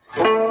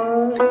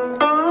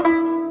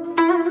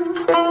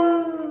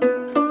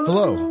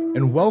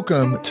and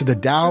welcome to the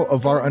Tao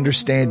of Our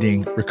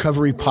Understanding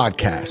Recovery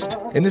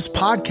Podcast. In this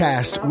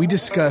podcast, we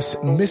discuss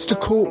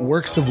mystical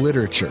works of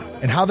literature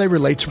and how they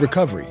relate to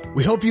recovery.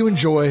 We hope you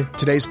enjoy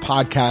today's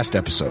podcast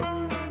episode.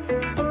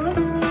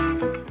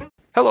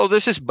 Hello,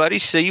 this is Buddy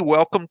C.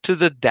 Welcome to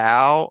the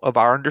Tao of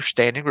Our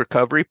Understanding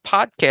Recovery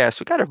Podcast.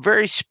 We got a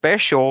very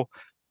special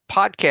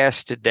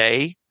podcast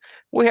today.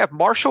 We have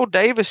Marshall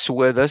Davis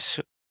with us.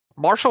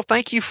 Marshall,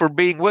 thank you for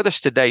being with us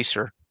today,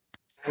 sir.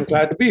 I'm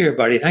glad to be here,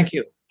 buddy. Thank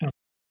you.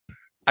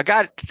 I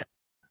got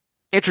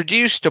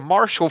introduced to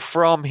Marshall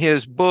from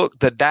his book,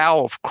 The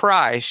Tao of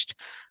Christ.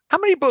 How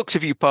many books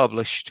have you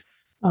published?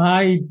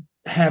 I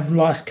have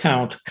lost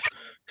count,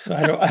 so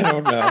I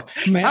don't know.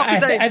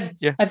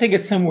 I think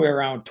it's somewhere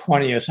around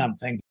 20 or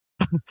something.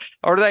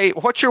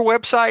 What's your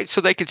website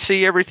so they could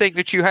see everything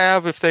that you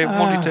have if they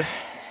wanted to?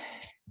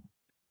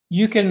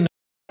 You can,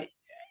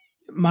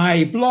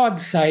 my blog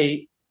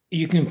site,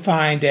 you can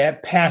find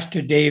at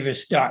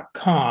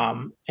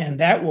pastordavis.com, and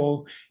that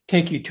will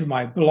take you to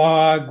my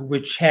blog,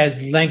 which has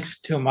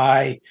links to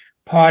my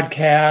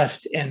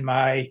podcast and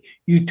my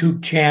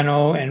YouTube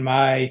channel and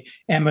my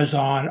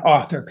Amazon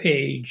author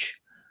page.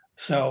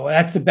 So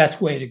that's the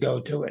best way to go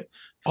to it.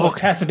 So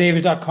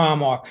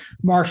pastordavis.com or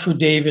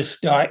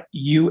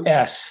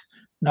marshalldavis.us,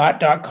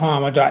 not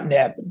 .com or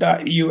 .net,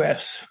 but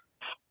 .us.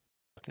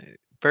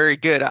 Very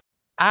good.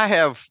 I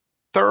have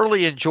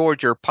thoroughly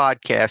enjoyed your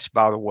podcast,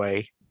 by the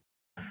way.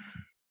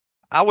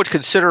 I would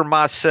consider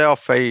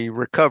myself a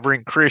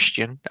recovering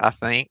Christian, I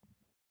think.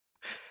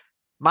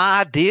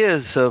 My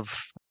ideas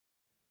of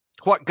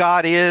what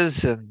God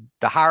is and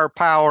the higher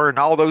power and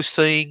all those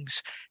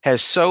things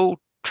has so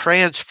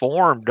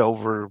transformed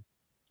over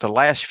the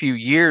last few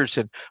years.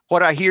 And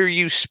what I hear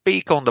you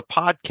speak on the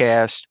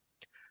podcast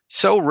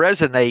so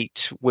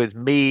resonates with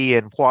me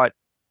and what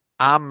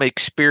I'm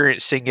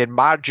experiencing in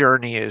my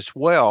journey as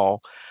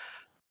well.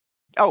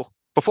 Oh,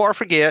 before I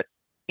forget,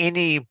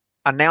 any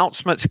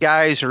announcements,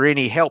 guys, or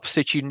any helps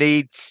that you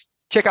need,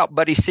 check out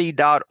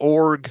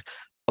buddyc.org.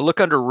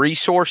 Look under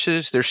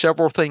resources. There's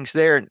several things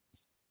there.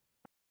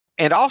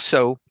 And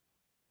also,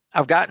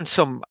 I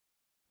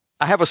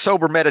have a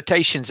sober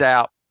meditations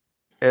app,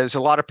 as a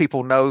lot of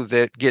people know,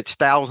 that gets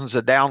thousands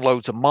of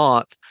downloads a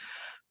month.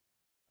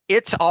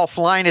 It's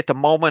offline at the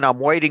moment. I'm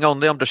waiting on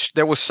them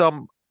there was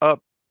some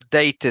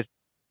update that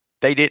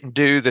they didn't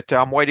do that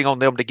I'm waiting on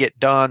them to get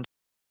done.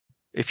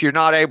 If you're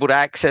not able to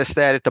access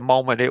that at the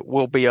moment, it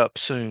will be up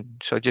soon.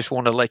 So I just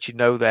want to let you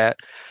know that.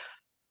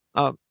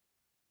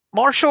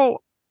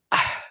 Marshall,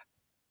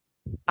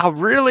 I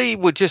really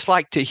would just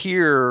like to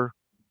hear,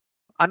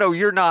 I know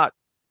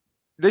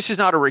this is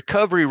not a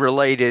recovery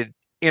related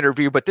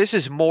interview, but this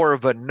is more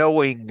of a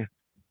knowing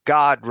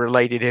God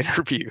related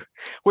interview,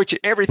 which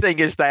everything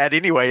is that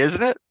anyway,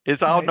 isn't it?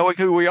 It's all knowing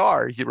who we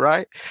are,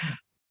 right?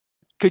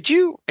 Could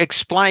you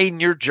explain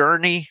your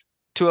journey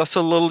to us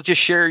a little?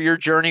 Just share your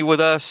journey with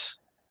us.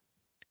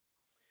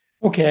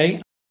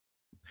 Okay.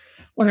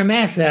 When I'm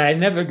asked that, I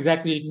never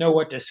exactly know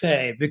what to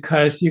say,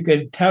 because you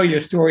could tell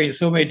your story in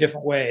so many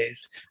different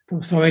ways,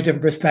 from so many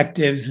different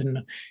perspectives, and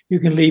you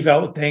can leave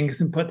out things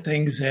and put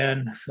things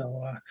in.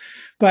 So,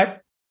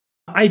 but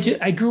I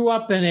grew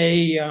up in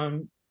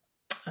a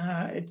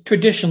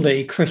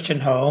traditionally Christian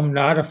home,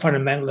 not a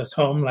fundamentalist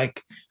home,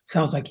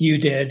 sounds like you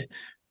did,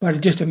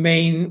 but just a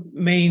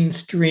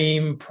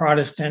mainstream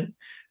Protestant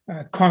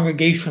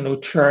congregational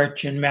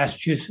church in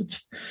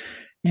Massachusetts,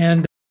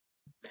 and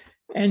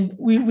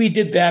we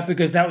did that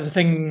because that was the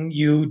thing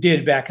you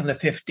did back in the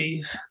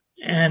 50s.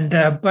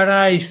 But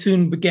I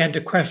soon began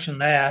to question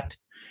that.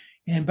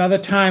 And by the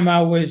time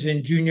I was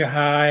in junior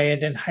high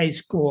and in high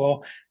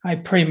school, I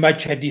pretty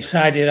much had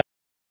decided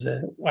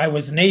I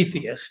was an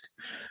atheist.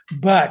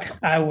 But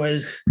I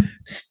was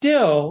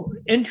still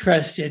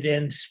interested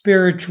in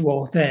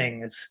spiritual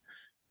things.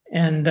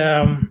 And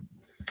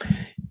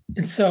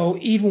so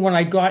even when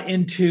I got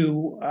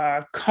into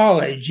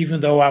college,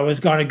 even though I was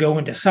going to go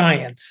into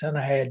science, and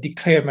I had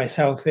declared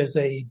myself as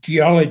a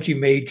geology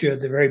major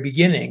at the very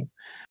beginning,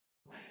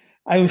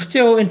 I was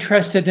still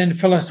interested in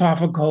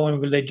philosophical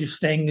and religious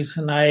things,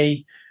 and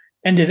I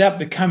ended up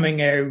becoming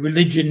a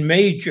religion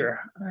major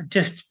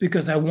just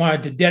because I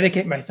wanted to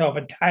dedicate myself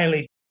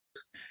entirely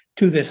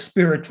to this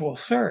spiritual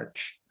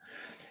search.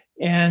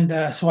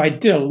 And so I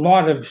did a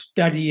lot of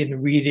study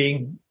and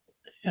reading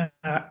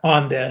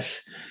on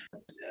this.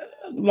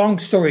 Long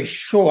story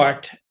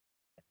short,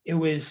 it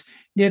was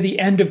near the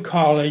end of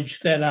college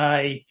that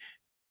I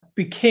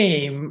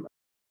became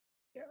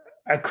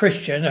a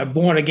Christian, a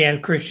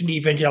born-again Christian,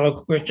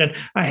 evangelical Christian.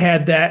 I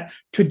had that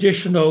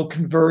traditional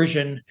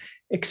conversion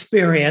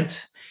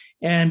experience.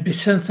 And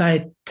since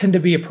I tend to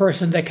be a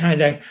person that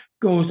kind of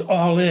goes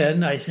all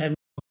in, I said,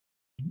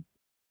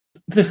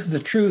 this is the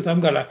truth.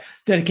 I'm going to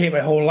dedicate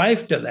my whole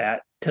life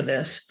to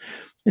this.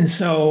 And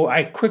so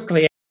I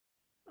quickly,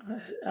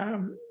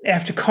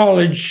 after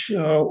college,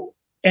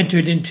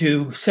 entered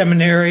into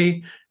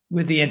seminary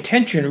with the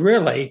intention,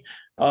 really,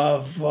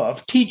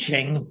 of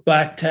teaching.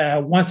 But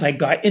once I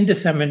got into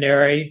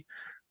seminary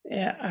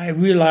I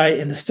realized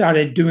and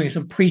started doing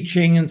some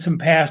preaching and some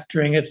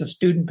pastoring as a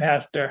student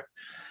pastor.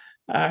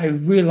 I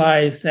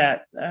realized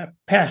that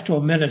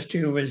pastoral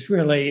ministry was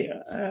really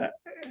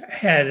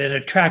had an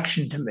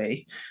attraction to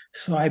me.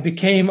 So I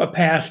became a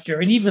pastor.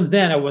 And even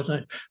then, I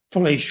wasn't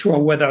fully sure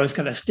whether I was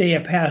going to stay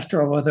a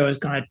pastor or whether I was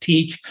going to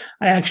teach.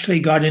 I actually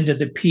got into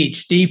the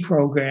PhD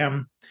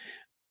program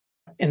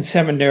in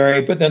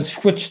seminary, but then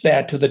switched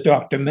that to the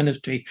doctor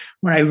ministry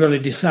when I really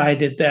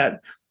decided that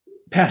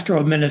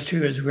pastoral ministry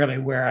was really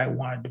where I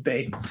wanted to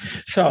be.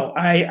 So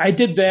I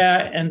did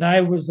that, and I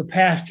was the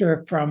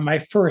pastor from my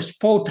first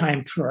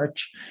full-time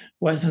church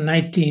was in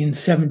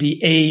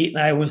 1978.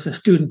 I was a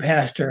student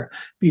pastor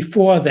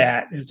before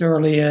that, as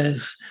early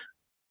as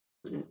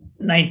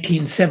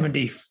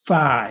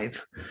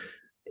 1975.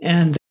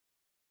 And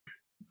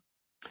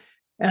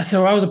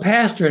so I was a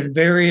pastor in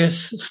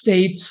various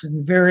states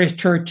and various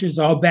churches,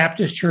 all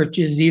Baptist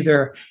churches,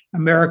 either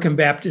American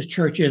Baptist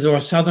churches or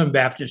Southern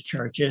Baptist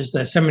churches.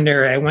 The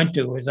seminary I went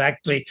to was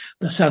actually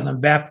the Southern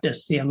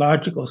Baptist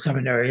Theological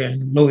Seminary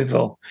in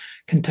Louisville,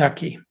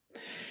 Kentucky.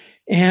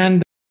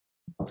 And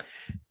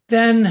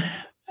then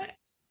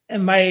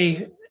in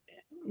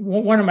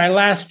one of my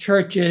last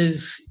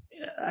churches,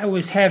 I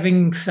was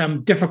having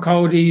some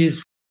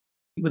difficulties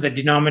with a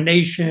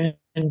denomination,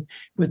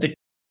 with the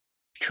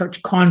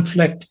church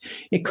conflict.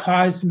 It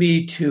caused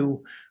me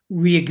to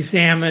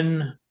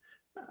re-examine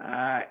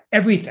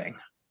everything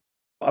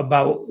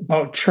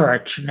about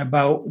church and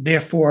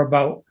therefore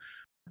about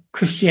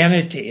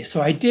Christianity.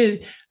 So I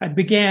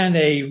began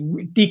a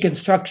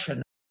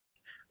deconstruction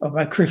of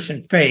my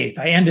Christian faith.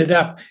 I ended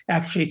up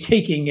actually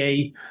taking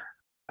a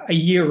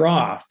year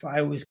off.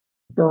 I was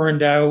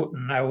burned out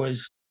and I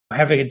was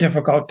having a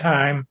difficult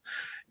time.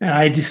 And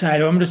I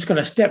decided I'm just going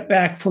to step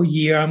back for a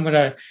year. I'm going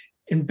to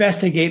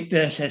investigate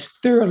this as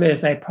thoroughly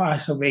as I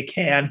possibly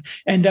can.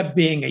 End up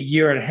being a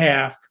year and a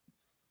half.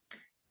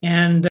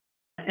 And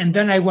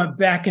then I went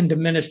back into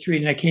ministry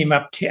and I came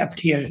up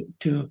here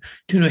to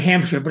New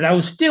Hampshire. But I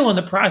was still in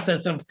the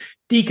process of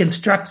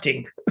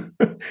deconstructing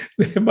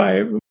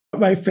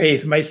my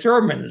faith. My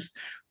sermons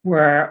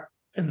were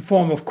in the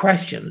form of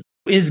questions.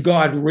 Is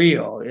God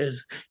real?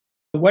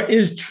 What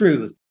is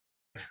truth?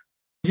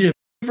 Just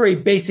a very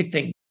basic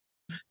thing.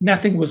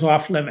 Nothing was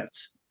off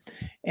limits.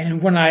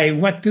 And when I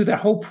went through the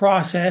whole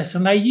process,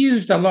 and I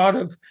used a lot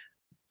of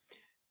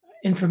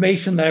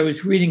information that I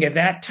was reading at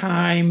that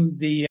time,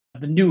 the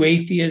New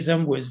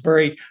Atheism was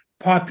very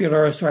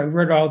popular. So I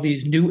read all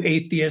these New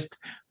Atheist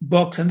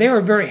books, and they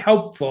were very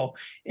helpful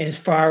as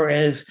far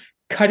as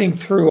cutting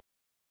through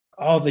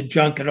all the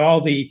junk and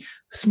all the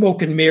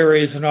smoke and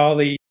mirrors and all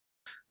the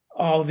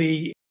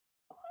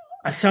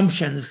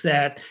assumptions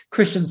that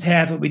Christians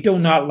have that we do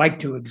not like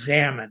to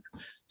examine.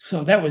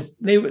 So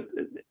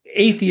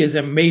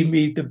atheism made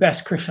me the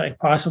best Christian I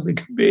possibly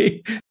could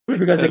be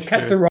because it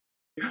cut through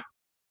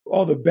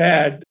all the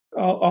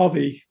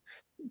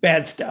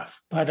bad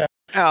stuff. But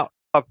now,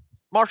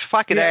 Mark, if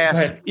I could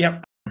ask,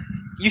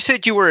 you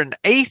said you were an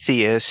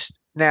atheist.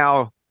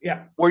 Now,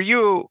 were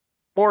you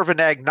more of an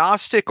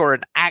agnostic or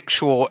an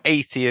actual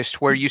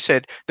atheist where you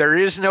said there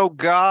is no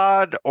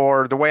God,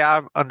 or the way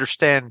I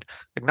understand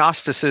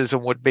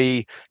agnosticism would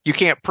be you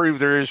can't prove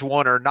there is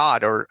one or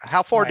not, or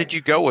how far did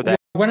you go with that?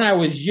 When I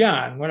was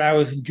young, when I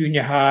was in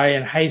junior high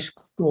and high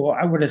school,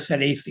 I would have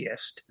said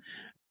atheist.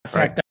 In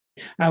fact,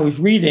 I was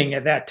reading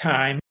at that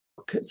time,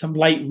 some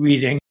light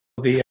reading,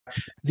 the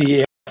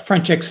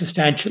French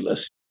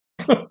existentialists.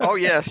 Oh,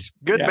 yes.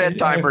 Good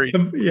bedtime read.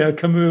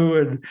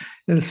 Camus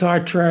and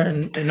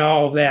Sartre and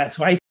all of that.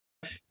 So I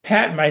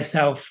pat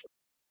myself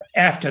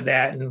after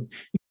that and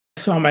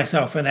saw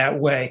myself in that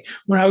way.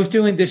 When I was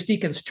doing this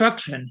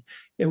deconstruction,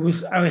 I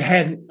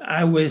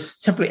was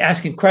simply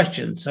asking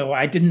questions, so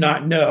I did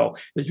not know.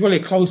 It was really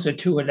closer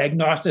to an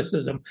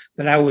agnosticism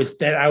that I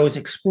was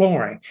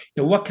exploring.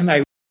 What can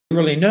I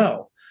really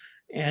know?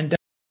 And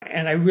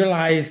I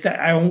realized that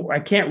I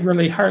can't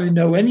really hardly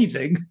know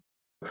anything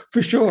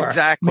for sure.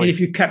 Exactly. I mean, if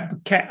you cut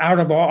out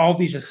of all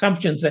these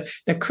assumptions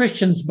that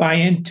Christians buy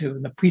into,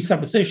 the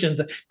presuppositions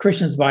that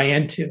Christians buy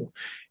into,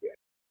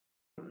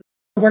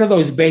 what are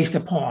those based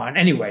upon?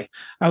 Anyway,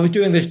 I was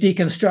doing this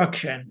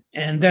deconstruction,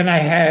 and then I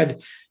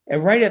had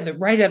right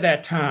at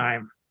that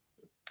time,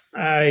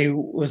 I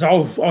was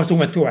also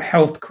went through a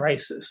health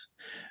crisis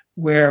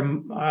where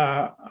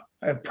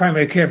a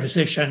primary care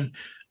physician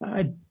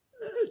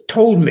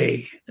told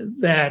me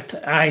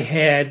that I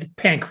had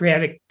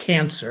pancreatic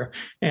cancer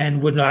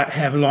and would not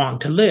have long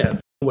to live.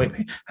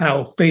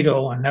 How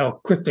fatal and how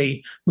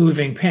quickly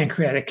moving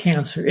pancreatic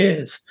cancer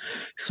is.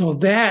 So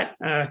that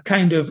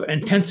kind of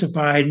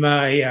intensified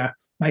my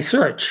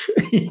search.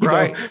 If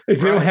you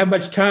don't have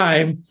much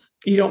time,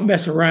 you don't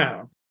mess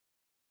around.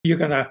 You're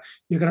gonna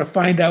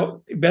find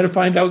out. You better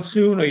find out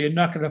soon, or you're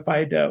not gonna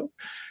find out.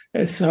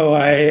 And so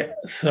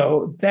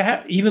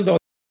that, even though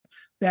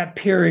that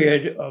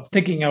period of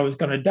thinking I was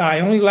going to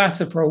die only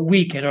lasted for a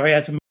week, and I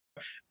had some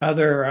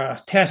other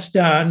tests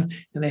done,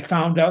 and they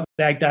found out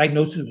that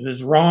diagnosis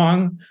was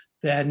wrong.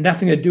 That had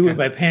nothing to do with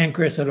my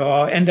pancreas at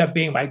all. Ended up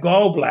being my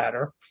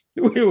gallbladder,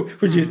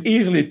 which is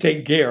easily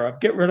taken care of.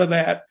 Get rid of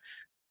that.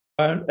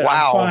 And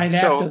I'm fine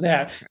after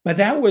that. But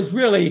that was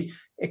really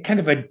a kind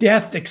of a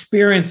death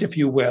experience, if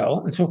you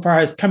will, insofar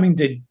as coming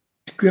to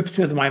grips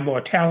with my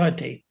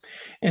mortality.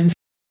 And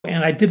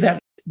I did that.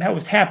 That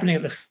was happening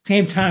at the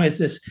same time as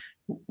this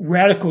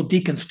radical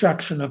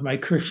deconstruction of my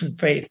Christian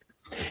faith.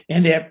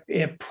 And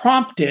it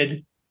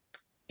prompted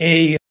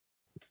a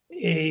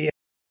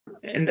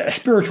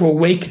spiritual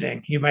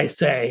awakening, you might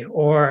say,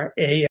 or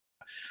a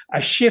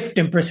shift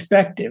in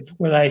perspective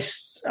where I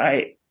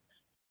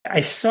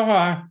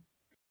saw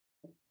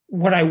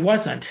what I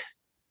wasn't.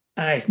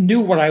 I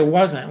knew what I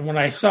wasn't. And when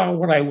I saw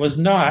what I was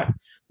not,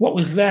 what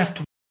was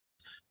left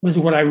was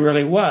what I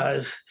really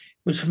was,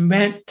 which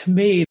meant to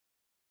me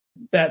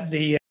that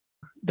the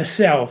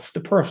self, the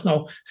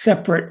personal,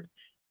 separate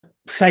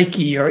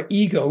psyche or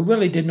ego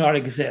really did not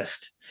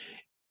exist.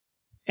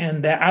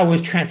 And that I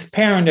was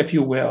transparent, if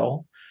you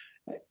will.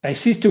 I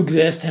ceased to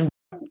exist, and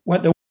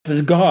what there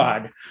was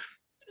God.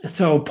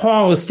 So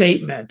Paul's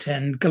statement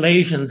in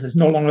Galatians is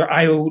no longer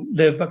I who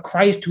live, but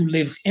Christ who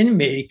lives in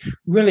me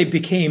really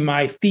became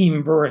my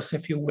theme verse,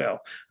 if you will.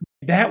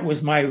 That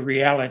was my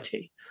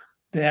reality,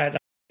 that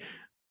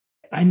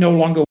I no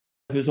longer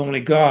was only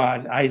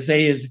God.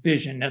 Isaiah's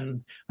vision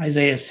in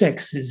Isaiah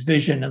 6, his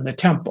vision in the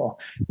temple,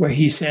 where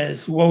he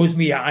says, woe is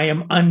me, I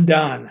am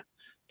undone,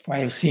 for I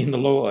have seen the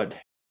Lord.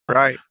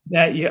 Right.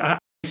 That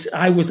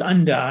I was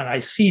undone. I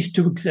ceased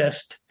to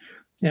exist.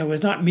 And it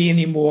was not me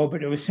anymore,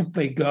 but it was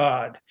simply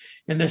God.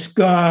 And this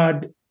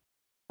God,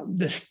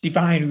 this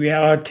divine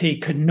reality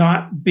could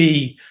not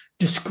be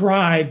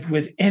described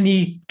with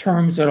any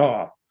terms at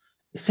all.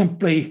 It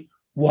simply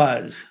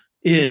was,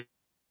 is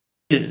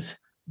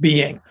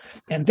being.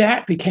 And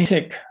that became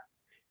an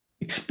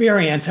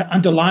experience, an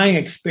underlying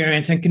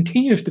experience, and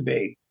continues to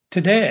be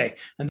today.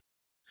 And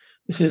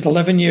this is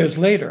 11 years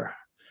later.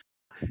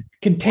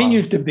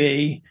 Continues to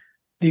be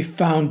the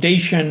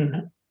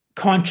foundation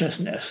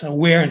consciousness,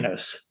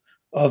 awareness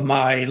of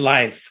my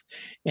life.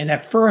 And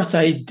at first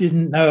I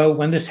didn't know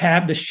when this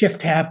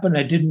shift happened,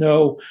 I didn't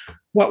know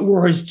what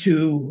words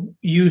to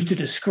use to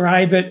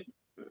describe it.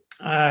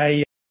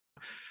 I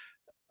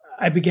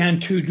began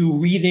to do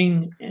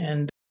reading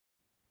and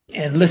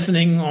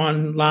listening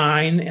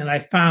online, and I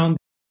found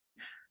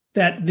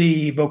that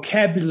the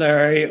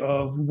vocabulary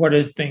of what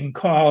is being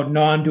called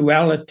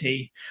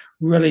non-duality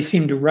really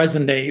seemed to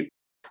resonate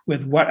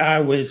with what I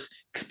was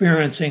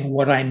experiencing,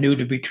 what I knew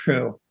to be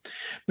true.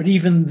 But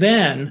even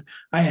then,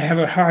 I have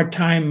a hard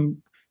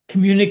time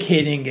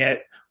communicating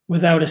it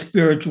without a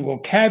spiritual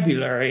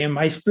vocabulary. And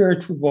my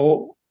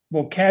spiritual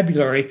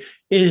vocabulary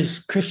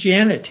is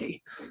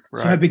Christianity.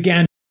 Right. So I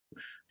began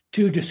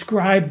to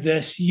describe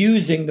this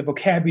using the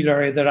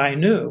vocabulary that I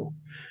knew,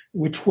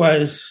 which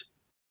was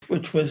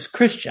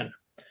Christian.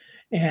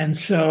 And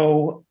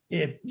so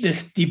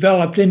this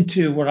developed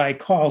into what I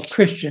call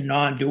Christian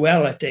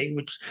non-duality,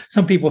 which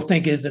some people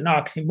think is an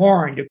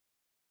oxymoron. You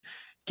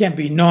can't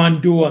be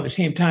non-dual at the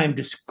same time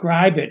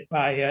describe it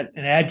by an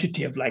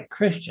adjective like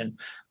Christian.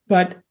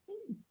 But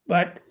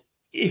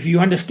if you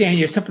understand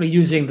you're simply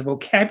using the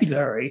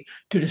vocabulary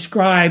to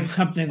describe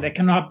something that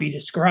cannot be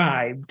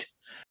described,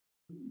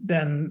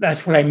 then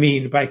that's what I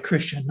mean by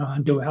Christian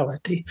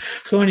non-duality.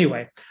 So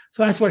anyway,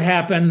 so that's what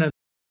happened.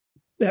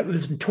 That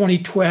was in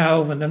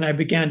 2012. And then I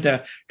began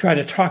to try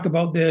to talk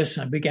about this.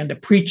 And I began to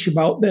preach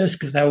about this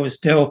because I was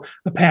still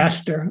a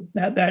pastor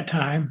at that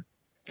time.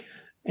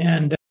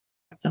 And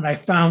I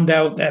found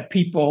out that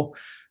people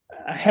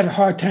had a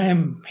hard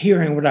time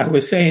hearing what I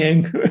was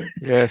saying,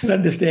 yes, and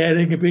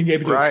understanding and being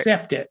able to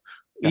accept it,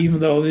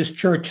 even though this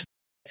church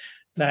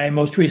that I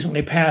most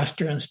recently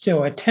pastor and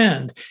still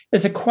attend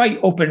is a quite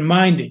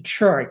open-minded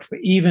church, but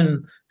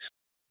even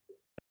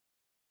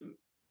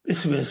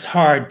this was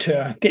hard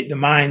to get the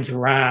minds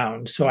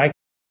around. So I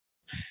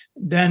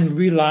then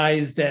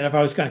realized that if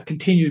I was going to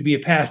continue to be a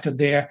pastor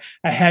there,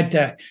 I had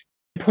to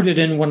put it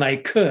in when I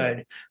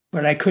could,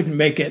 but I couldn't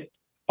make it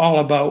all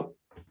about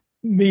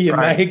me and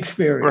my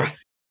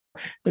experience.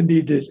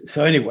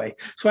 So anyway,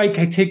 so I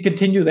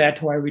continued that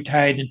till I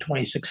retired in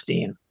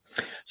 2016.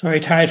 So I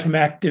retired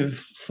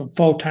from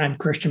full-time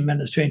Christian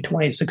ministry in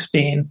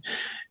 2016,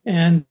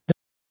 and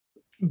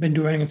been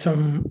doing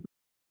some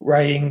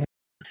writing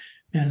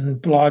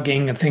and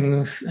blogging and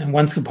things. And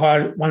once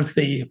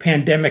the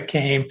pandemic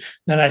came,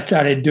 then I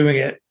started doing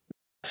it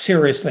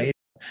seriously,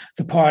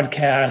 the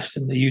podcast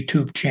and the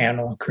YouTube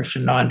channel,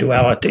 Christian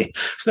Non-Duality.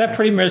 So that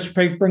pretty much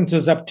brings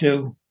us up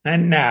to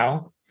and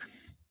now.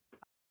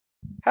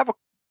 I have a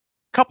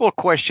couple of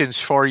questions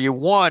for you.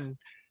 One,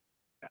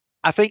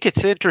 I think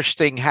it's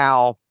interesting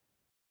how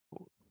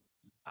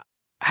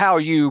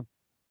you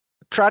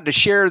tried to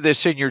share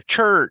this in your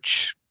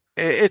church.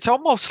 It's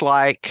almost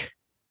like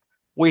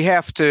we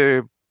have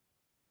to,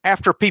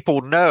 after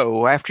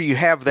you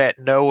have that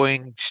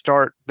knowing,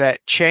 start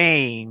that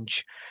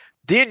change,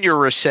 then you're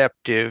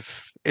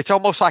receptive. It's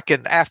almost like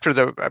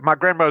my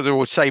grandmother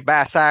would say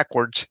bass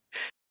backwards,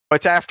 but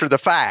it's after the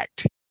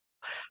fact.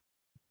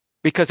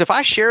 Because if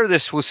I share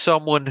this with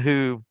someone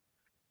who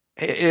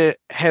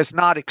has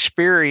not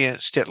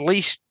experienced at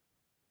least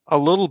a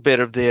little bit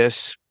of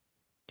this,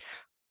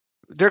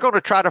 they're going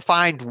to try to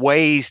find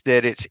ways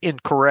that it's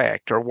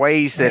incorrect or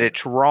ways that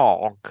it's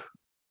wrong.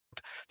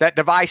 That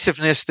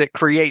divisiveness that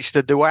creates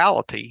the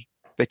duality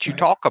that you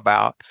talk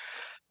about.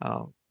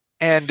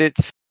 And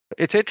it's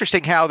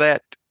interesting how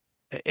that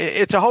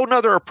it's a whole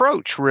nother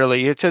approach,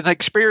 really. It's an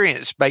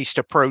experience-based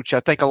approach, I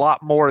think, a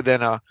lot more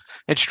than a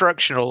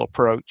instructional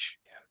approach.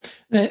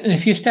 And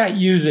if you start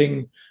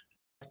using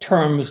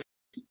terms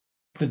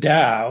the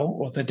Tao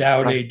or the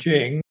Tao Te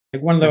Ching,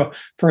 one of the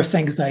first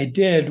things I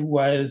did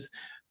was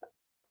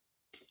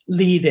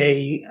lead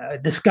a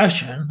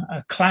discussion,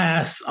 a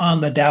class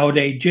on the Tao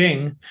Te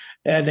Ching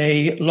at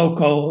a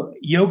local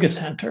yoga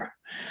center,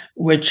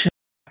 which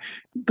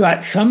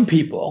got some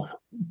people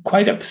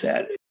quite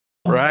upset,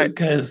 right?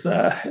 Because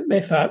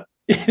they thought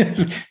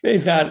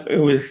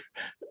it was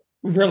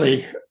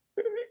really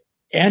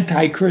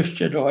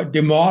anti-Christian or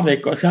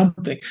demonic or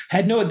something. They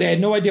had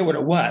no idea what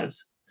it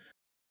was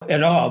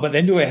at all, but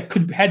they knew it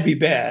had to be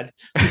bad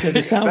because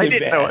it sounded they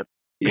didn't bad. Know it.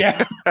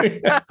 Yeah.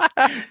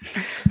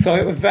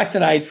 So the fact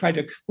that I tried to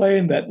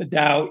explain that the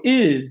Tao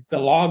is the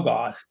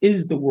Logos,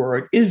 is the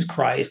Word, is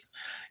Christ,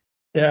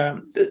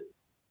 and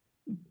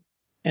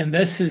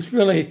this is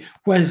really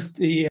was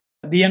the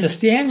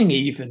understanding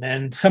even,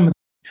 and some of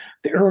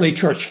the early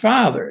church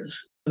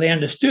fathers, they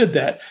understood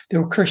that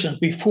there were Christians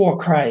before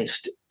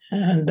Christ,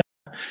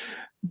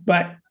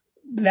 but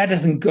that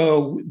doesn't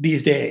go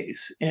these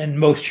days in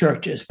most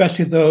churches,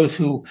 especially those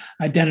who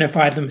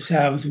identify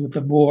themselves with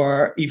the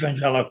more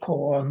evangelical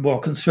or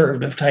more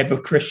conservative type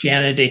of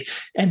Christianity.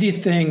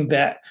 Anything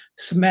that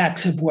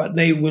smacks of what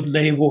they would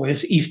label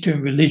as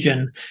Eastern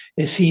religion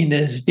is seen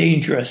as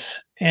dangerous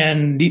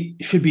and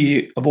should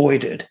be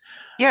avoided.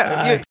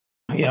 Yeah.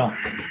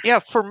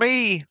 For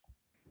me,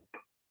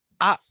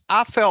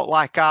 I felt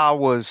like I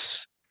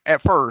was,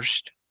 at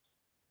first,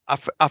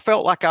 I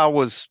felt like I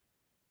was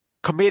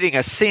committing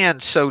a sin,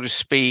 so to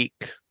speak,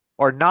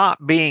 or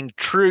not being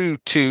true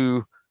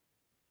to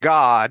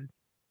God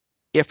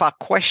if I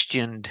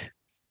questioned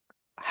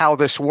how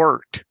this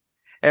worked.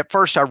 At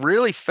first, I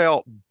really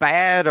felt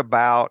bad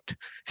about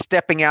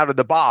stepping out of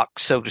the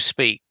box, so to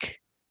speak,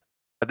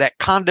 that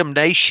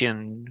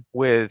condemnation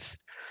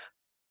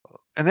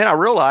and then I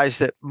realized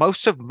that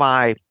most of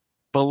my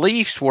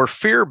beliefs were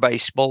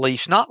fear-based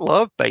beliefs, not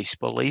love-based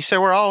beliefs. They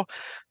were all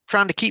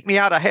trying to keep me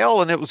out of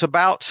hell, and it was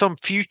about some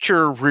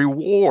future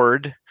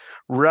reward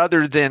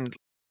rather than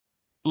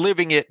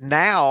living it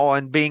now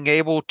and being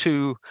able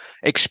to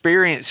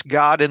experience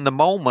God in the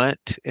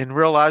moment and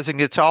realizing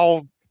it's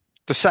all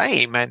the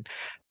same. And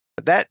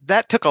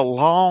that took a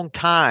long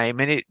time,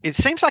 and it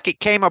seems like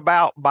it came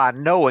about by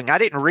knowing. I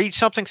didn't read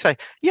something, say,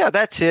 yeah,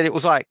 that's it. It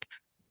was like,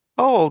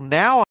 oh,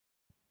 now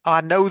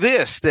I know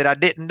this that I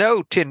didn't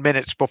know 10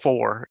 minutes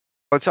before.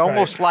 It's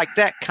almost like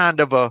that kind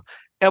of a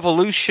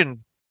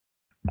evolution.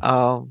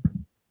 That's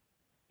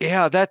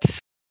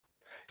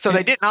so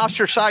they didn't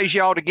ostracize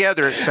you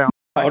altogether. It sounds.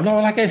 Oh no,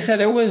 like I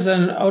said, it was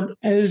an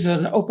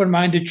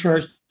open-minded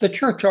church. The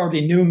church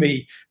already knew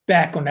me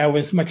back when I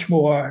was much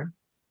more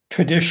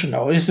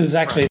traditional. This was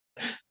actually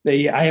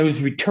I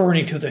was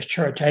returning to this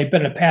church. I had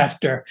been a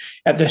pastor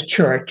at this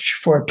church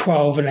for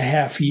 12 and a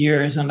half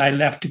years, and I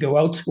left to go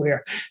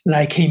elsewhere, and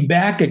I came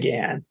back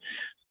again.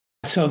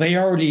 So they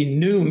already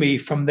knew me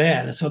from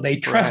then. So they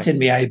trusted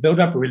me. I built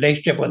up a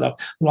relationship with a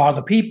lot of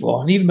the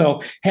people. And even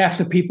though half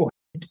the people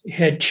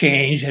had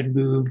changed, had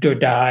moved or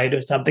died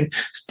or something,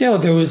 still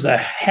there was a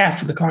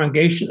half of the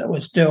congregation that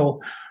was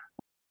still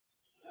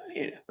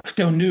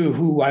knew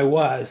who I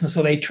was. And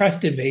so they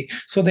trusted me.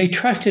 So they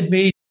trusted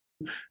me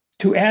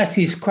to ask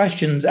these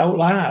questions out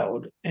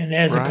loud and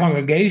as a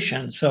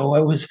congregation. So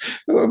it was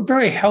a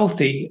very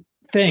healthy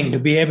thing to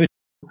be able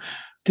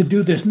to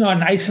do this, not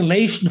in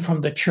isolation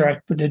from the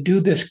church, but to do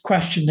this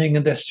questioning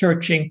and this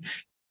searching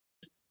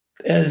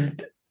as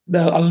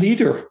a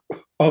leader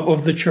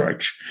of the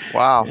church.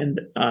 Wow. And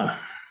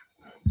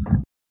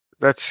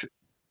that's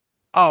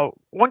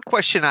one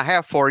question I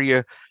have for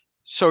you.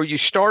 So you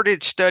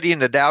started studying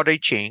the Tao Te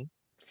Ching.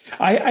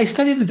 I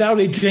studied the Tao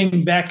Te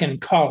Ching back in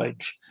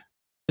college.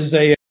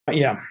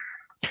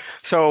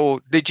 So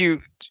did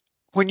you,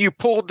 when you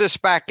pulled this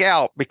back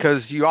out,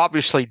 because you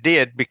obviously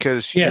did,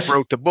 because you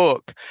wrote the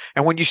book,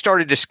 and when you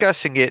started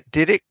discussing it,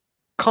 did it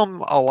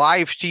come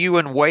alive to you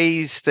in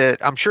ways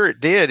that, I'm sure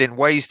it did, in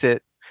ways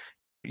that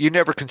you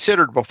never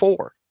considered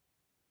before?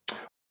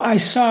 I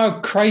saw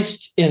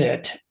Christ in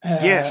it.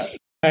 Yes.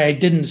 I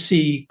didn't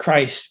see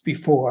Christ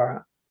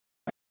before.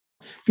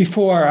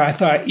 Before, I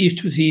thought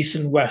East was East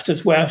and West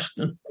is West,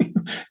 and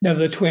never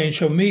the twain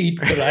shall meet.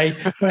 But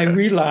I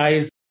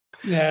realized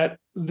that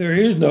there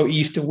is no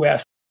East or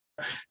West.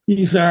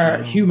 These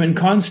are human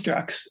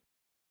constructs,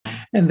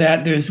 and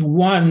that there's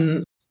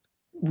one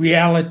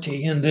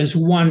reality and there's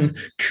one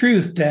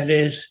truth that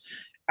is,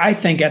 I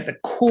think, at the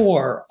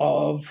core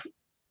of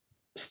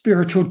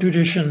spiritual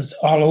traditions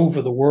all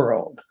over the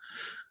world.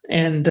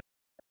 And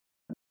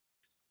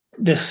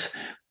this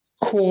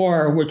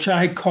core, which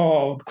I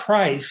call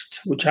Christ,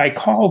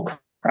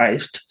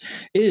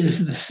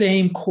 is the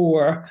same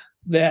core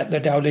that the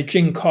Tao Te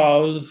Ching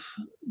calls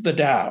the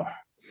Tao.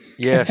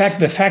 Yes. In fact,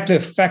 the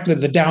fact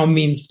that the Tao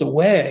means the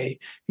way,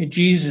 and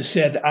Jesus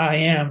said, "I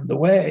am the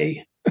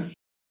way,"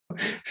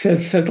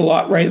 says a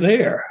lot right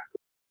there.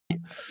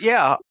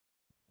 Yeah.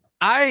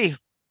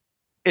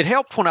 It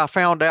helped when I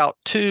found out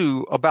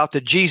too about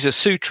the Jesus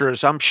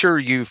Sutras. I'm sure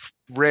you've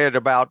read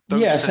about those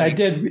Yes, things. I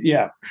did.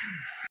 Yeah.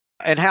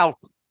 And how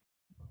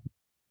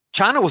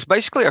China was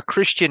basically a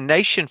Christian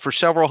nation for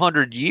several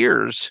hundred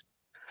years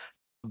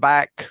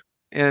back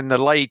in the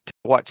late,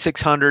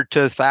 600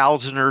 to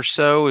 1,000 or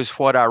so is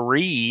what I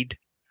read.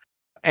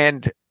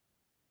 And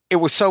it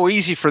was so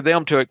easy for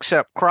them to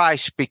accept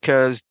Christ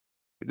because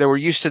they were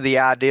used to the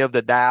idea of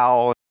the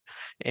Tao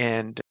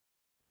and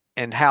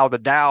how the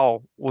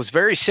Tao was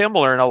very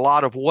similar in a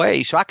lot of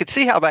ways. So I could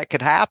see how that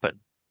could happen.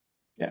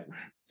 Yeah.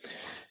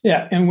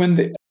 Yeah.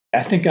 And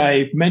I think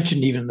I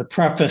mentioned even the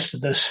preface to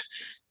this,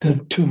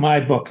 to my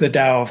book, The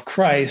Tao of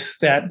Christ,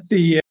 that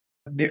the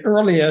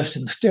earliest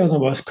and still the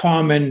most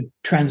common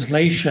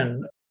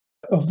translation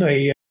of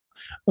the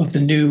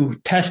New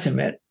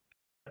Testament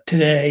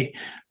today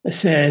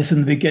says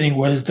in the beginning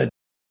was the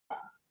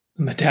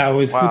Tao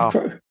is Wow.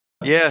 with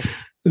Yes.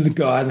 the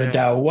God, the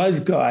Tao was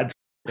God.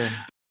 Yeah.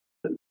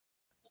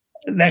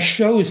 That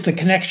shows the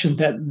connection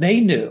that they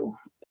knew,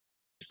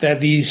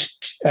 that these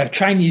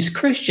Chinese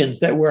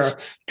Christians that were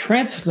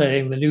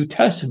translating the New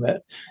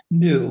Testament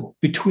knew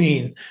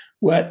between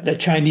what the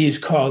Chinese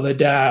call the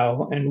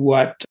Tao and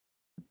what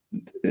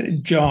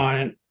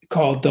John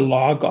called the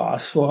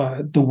Logos,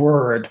 or the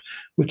Word,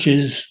 which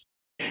is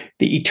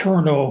the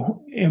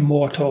eternal,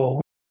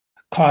 immortal,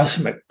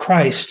 cosmic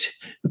Christ,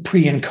 the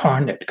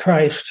pre-incarnate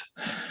Christ.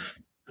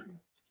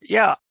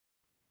 Yeah.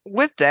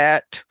 With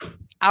that,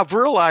 I've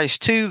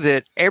realized too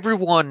that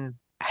everyone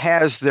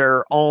has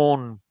their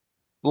own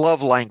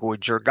love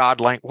language or God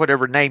language,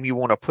 whatever name you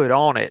want to put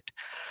on it,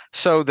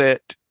 so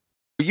that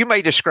you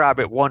may describe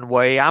it one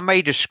way, I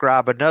may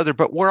describe another,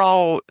 but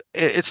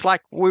it's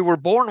like we were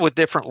born with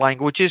different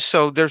languages,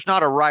 so there's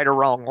not a right or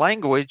wrong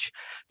language.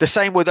 The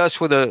same with us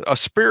with a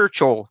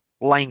spiritual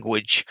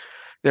language.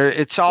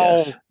 It's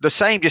all the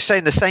same, just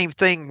saying the same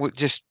thing, with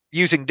just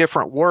using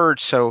different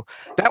words. So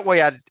that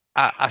way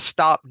I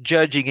stop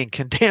judging and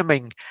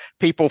condemning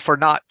people for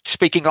not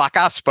speaking like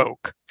I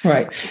spoke.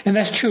 Right. And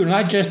that's true,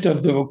 not just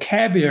of the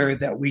vocabulary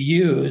that we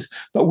use,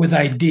 but with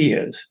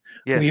ideas.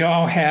 Yes. We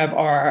all have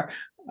our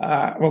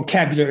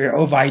vocabulary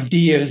of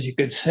ideas, you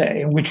could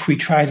say, in which we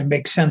try to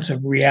make sense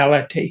of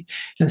reality.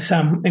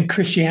 And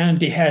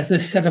Christianity has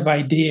this set of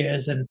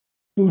ideas, and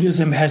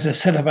Buddhism has a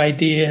set of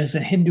ideas,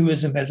 and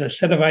Hinduism has a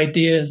set of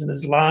ideas, and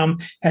Islam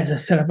has a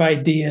set of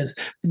ideas.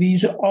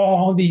 These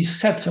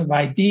sets of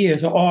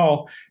ideas are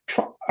all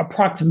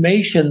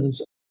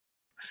approximations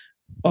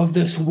of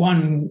this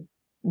one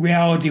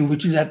reality,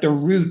 which is at the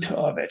root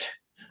of it.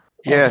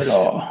 Yes. Of it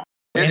all.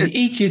 And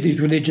each of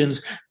these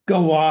religions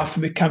go off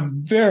and become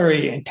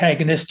very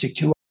antagonistic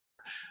to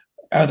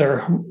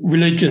other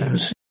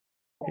religions.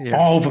 Yeah.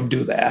 All of them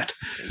do that.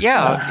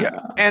 Yeah.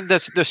 And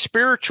the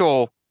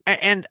spiritual,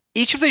 and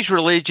each of these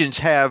religions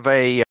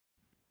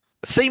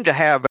seem to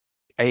have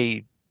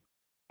a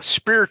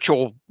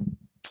spiritual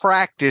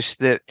practice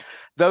that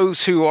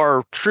those who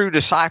are true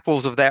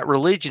disciples of that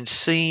religion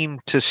seem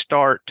to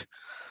start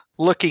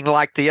looking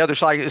like the other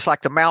side. It's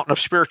like the mountain of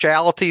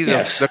spirituality.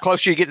 Yes. The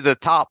closer you get to the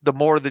top, the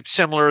more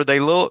similar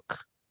they look.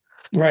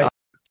 Right.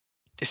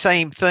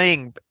 Same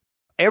thing.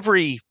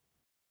 Every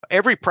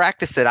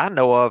practice that I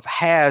know of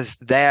has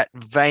that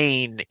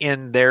vein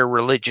in their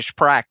religious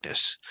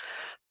practice.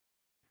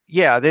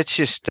 Yeah, it's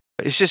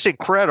just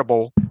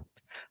incredible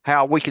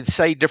how we can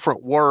say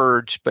different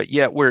words, but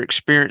yet we're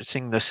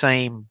experiencing the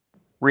same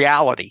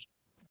reality.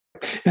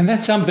 And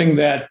that's something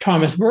that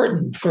Thomas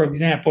Merton, for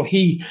example,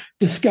 he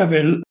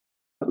discovered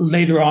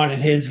later on in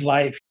his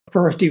life.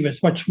 First, he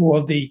was much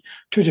more the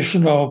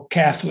traditional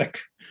Catholic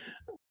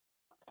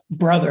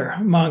brother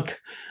monk,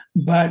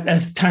 but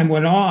as time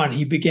went on,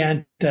 he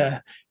began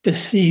to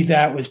see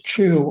that was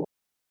true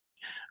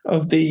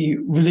of the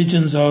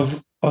religions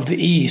of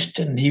the East,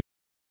 and he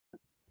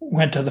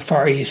went to the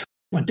Far East,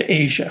 went to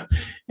Asia,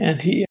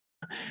 and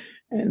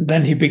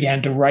then he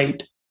began to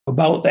write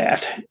about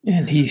that,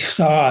 and he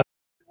saw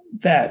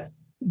that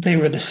they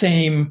were the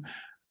same,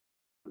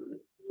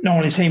 not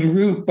only same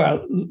root,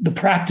 but the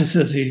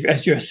practices,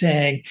 as you're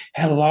saying,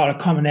 had a lot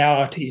of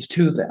commonalities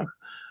to them.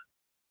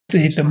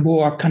 The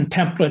more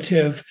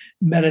contemplative,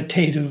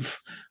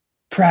 meditative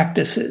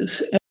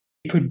practices,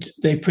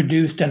 they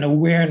produced an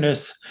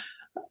awareness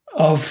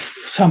of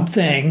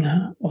something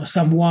or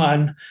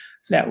someone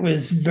that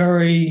was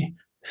very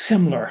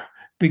similar,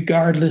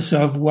 regardless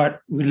of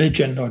what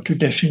religion or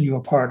tradition you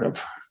were part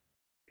of.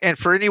 And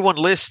for anyone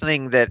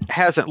listening that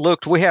hasn't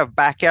looked, we have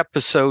back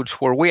episodes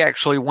where we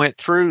actually went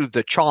through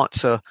the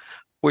Chansa,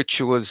 which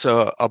was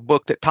a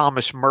book that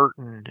Thomas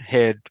Merton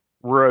had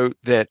wrote,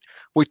 that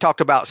we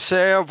talked about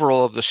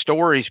several of the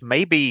stories,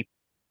 maybe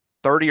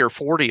 30 or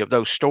 40 of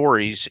those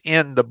stories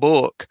in the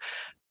book.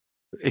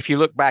 If you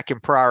look back in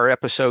prior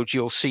episodes,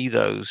 you'll see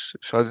those.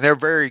 So they're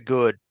very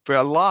good. There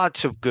are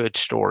lots of good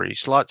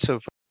stories,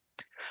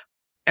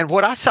 and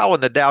what I saw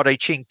in the Tao Te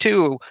Ching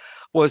too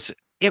was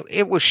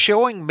it was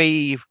showing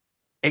me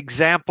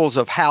examples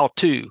of how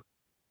to,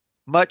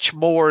 much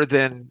more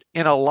than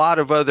in a lot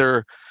of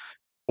other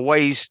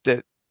ways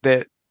that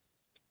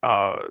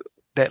uh,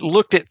 that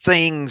looked at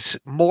things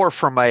more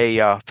from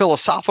a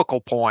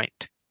philosophical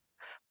point.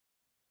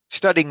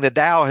 Studying the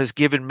Tao has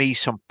given me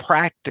some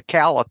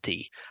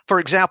practicality. For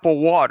example,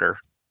 water.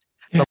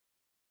 The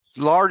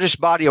largest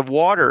body of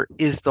water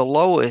is the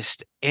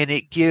lowest, and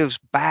it gives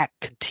back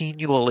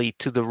continually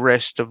to the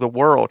rest of the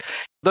world.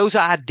 Those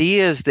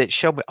ideas that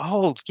show me,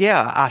 oh,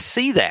 yeah, I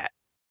see that.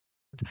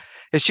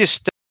 It's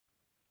just,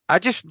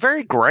 I'm just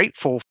very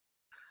grateful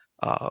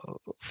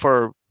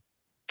for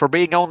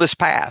being on this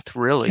path,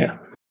 really. Yeah.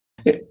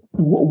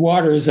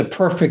 Water is a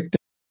perfect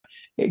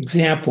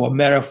example, a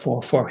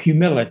metaphor for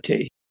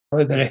humility,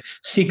 or that it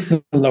seeks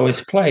the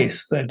lowest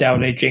place, the Tao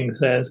Te Ching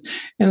says.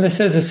 And it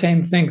says the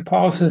same thing,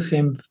 Paul says the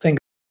same thing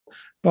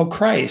about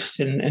Christ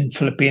in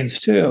Philippians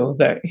 2,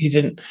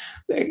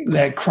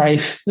 that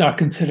Christ not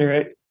consider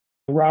it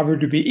robbery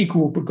to be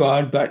equal with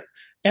God, but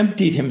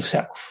emptied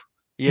himself,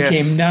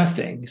 became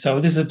nothing. So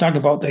this is talking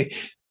about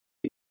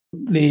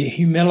the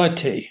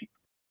humility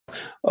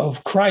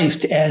of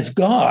Christ as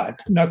God,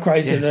 not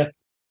Christ as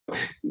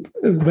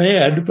a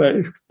man,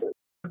 but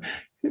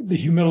the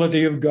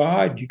humility of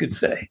God, you could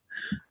say.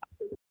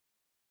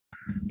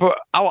 But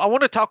I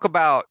want to talk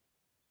about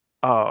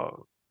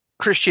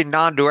Christian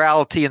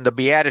non-duality and the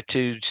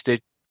Beatitudes.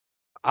 That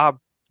I've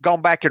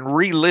gone back and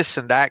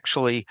re-listened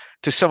actually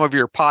to some of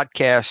your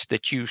podcasts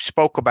that you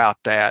spoke about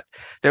that.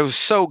 That was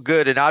so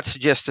good, and I'd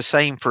suggest the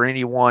same for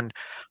anyone.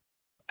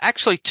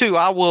 Actually, too,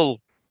 I will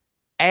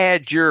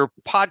add your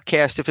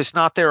podcast, if it's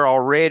not there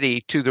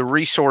already, to the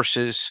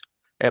resources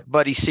at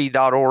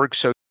buddyc.org,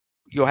 so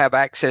you'll have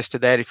access to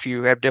that if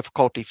you have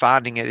difficulty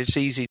finding it. It's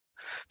easy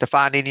to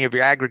find any of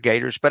your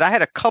aggregators. But I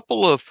had a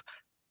couple of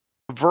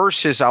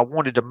verses I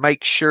wanted to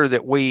make sure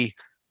that we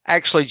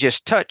actually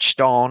just touched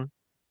on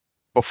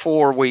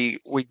before we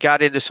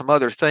got into some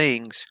other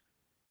things.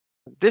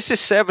 This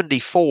is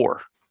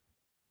 74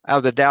 out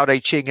of the Tao Te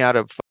Ching, out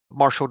of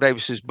Marshall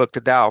Davis's book,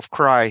 The Tao of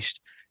Christ.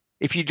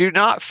 If you do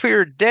not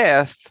fear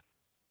death,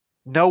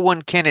 no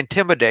one can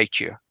intimidate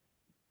you.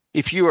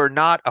 If you are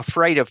not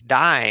afraid of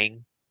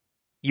dying,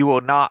 you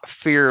will not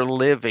fear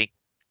living.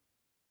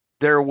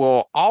 There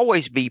will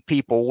always be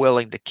people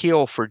willing to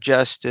kill for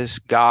justice,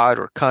 God,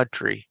 or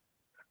country,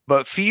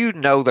 but few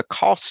know the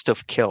cost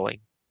of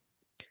killing.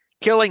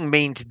 Killing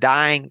means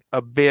dying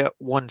a bit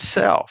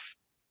oneself.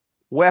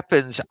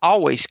 Weapons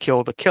always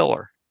kill the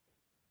killer.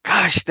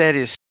 Gosh,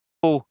 that's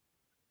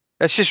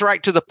just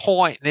right to the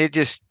point,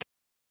 and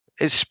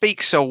it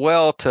speaks so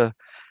well to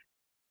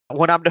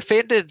when I'm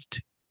defended,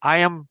 I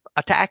am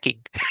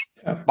attacking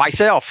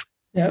myself.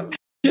 Yeah.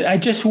 I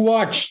just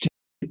watched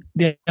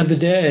the other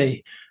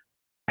day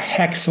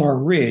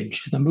Hacksaw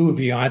Ridge, the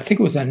movie. I think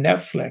it was on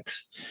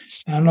Netflix.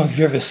 I don't know if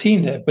you've ever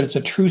seen it, but it's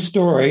a true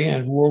story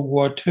in World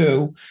War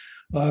II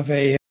of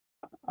a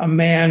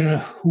man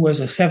who was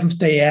a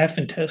Seventh-day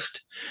Adventist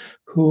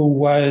who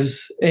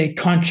was a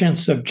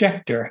conscience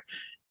objector,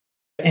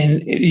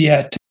 and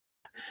yet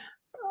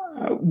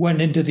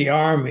went into the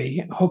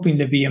army hoping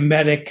to be a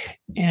medic,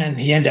 and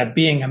he ended up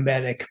being a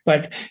medic.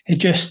 But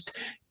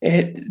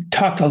it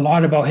talked a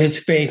lot about his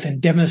faith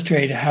and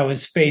demonstrated how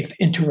his faith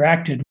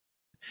interacted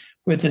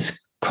with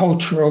this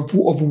culture of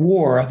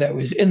war that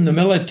was in the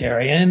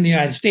military and in the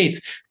United States,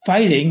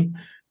 fighting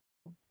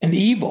an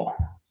evil,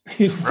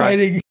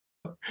 fighting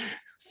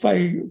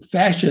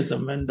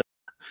fascism, and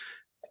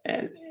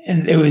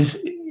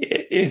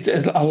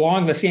it's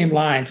along the same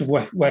lines of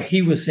what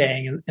he was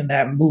saying in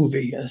that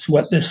movie is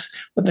what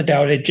the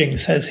Tao Te Ching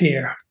says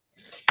here.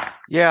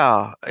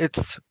 Yeah,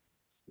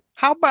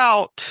 how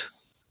about,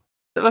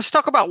 let's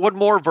talk about one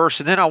more verse,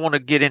 and then I want to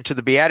get into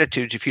the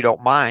Beatitudes, if you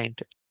don't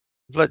mind.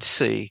 Let's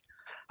see.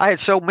 I had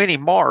so many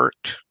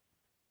marked.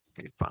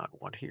 Let me find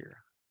one here.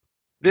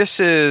 This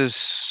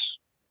is,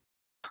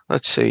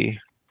 let's see.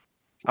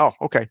 Oh,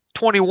 okay.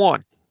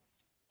 21.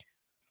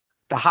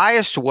 The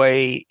highest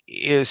way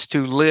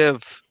to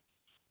live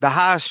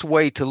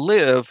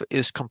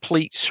is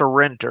complete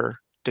surrender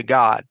to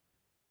God.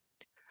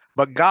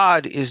 But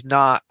God is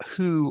not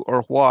who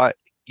or what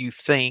you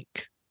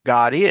think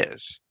God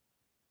is.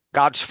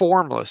 God's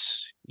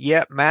formless,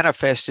 yet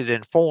manifested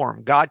in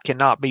form. God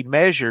cannot be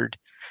measured,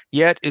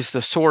 yet is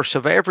the source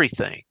of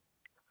everything.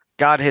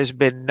 God has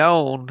been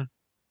known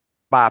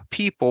by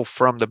people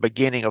from the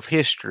beginning of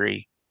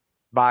history.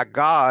 By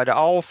God,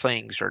 all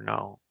things are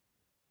known.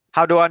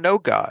 How do I know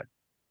God?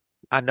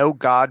 I know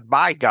God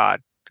by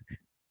God.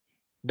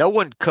 No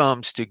one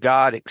comes to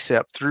God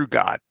except through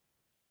God.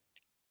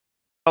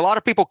 A lot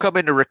of people come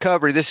into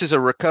recovery. This is a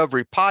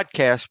recovery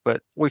podcast,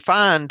 but we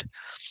find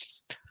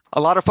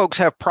a lot of folks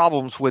have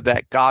problems with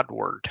that God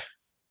word.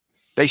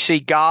 They see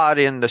God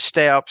in the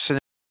steps,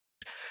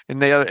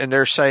 and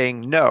they're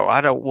saying, no,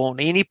 I don't want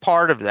any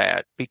part of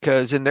that,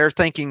 because in their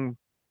thinking,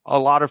 a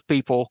lot of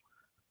people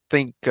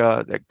think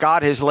that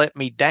God has let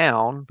me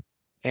down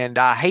and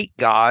I hate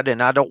God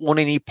and I don't want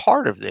any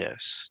part of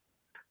this.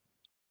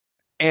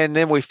 And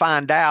then we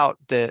find out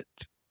that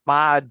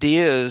my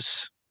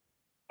ideas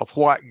of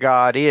what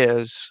God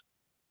is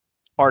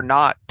are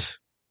not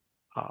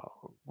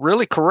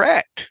really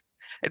correct.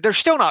 They're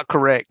still not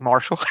correct,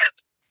 Marshall.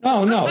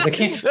 Oh no, they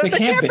can't. They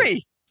can't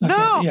be.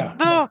 No, Okay, yeah,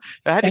 no.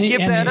 I had to give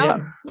that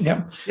up.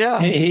 Yeah.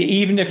 And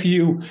even if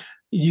you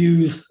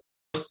use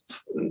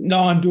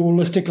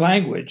non-dualistic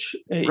language,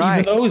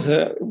 even those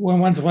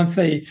once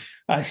they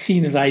are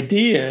seen as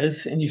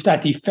ideas, and you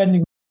start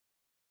defending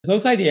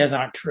those ideas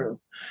aren't true.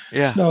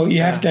 Yeah. So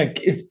you have to.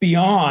 It's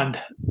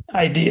beyond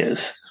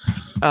ideas.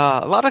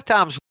 A lot of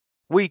times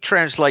we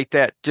translate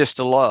that just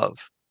to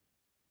love.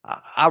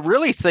 I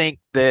really think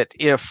that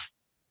if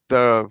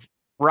the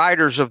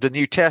writers of the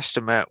New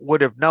Testament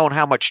would have known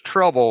how much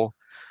trouble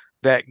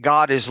that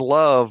God is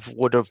love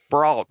would have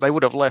brought, they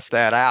would have left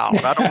that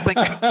out. I don't think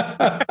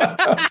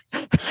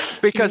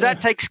because that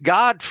takes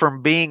God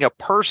from being a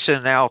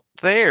person out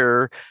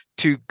there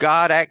to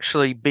God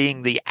actually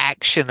being the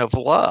action of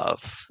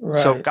love.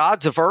 Right. So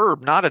God's a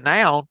verb, not a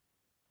noun.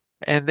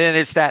 And then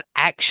it's that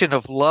action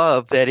of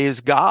love that is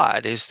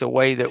God, is the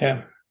way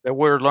that that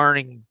we're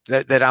learning,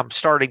 that I'm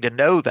starting to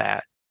know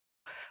that.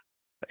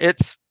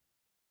 It's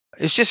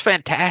just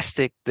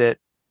fantastic that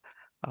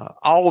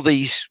all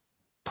these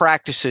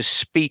practices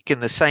speak in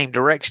the same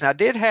direction. I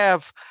did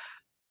have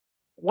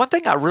one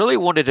thing I really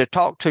wanted to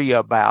talk to you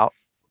about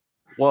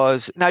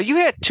was, now you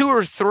had 2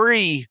 or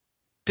 3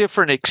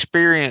 different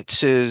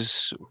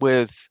experiences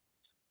with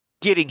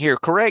getting here,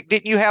 correct?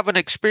 Didn't you have an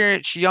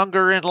experience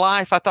younger in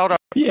life? I thought.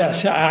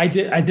 Yes, I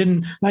did. I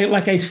didn't,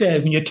 like I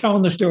said, when you're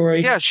telling the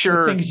story, yeah,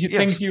 sure,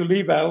 things you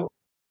leave out,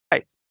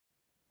 right,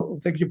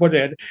 things you put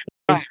in.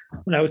 Right.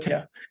 When I was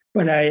here,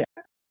 but I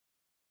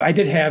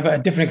did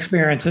have different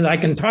experiences. I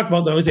can talk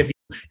about those if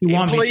you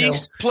want me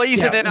to. Please,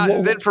 yeah.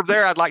 And then from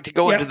there, I'd like to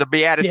go into the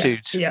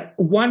Beatitudes. Yeah.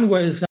 One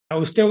was, I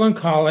was still in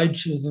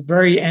college. It was the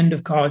very end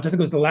of college. I think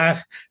it was the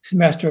last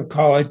semester of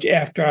college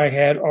after I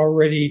had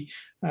already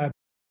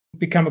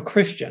become a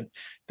Christian. In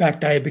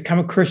fact, I had become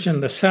a Christian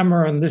in the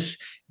summer, and this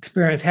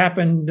experience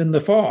happened in the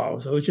fall.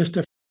 So it was just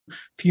a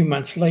few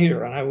months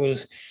later, and I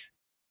was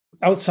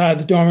outside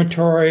the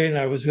dormitory, and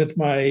I was with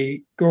my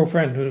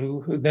girlfriend,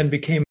 who then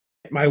became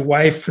my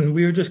wife, and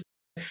we were just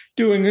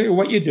doing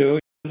what you do.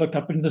 You look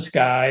up into the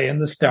sky and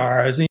the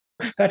stars, and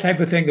that type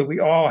of thing, that we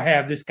all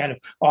have this kind of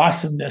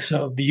awesomeness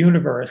of the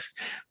universe.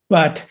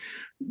 But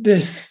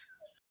this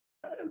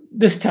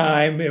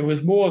time, it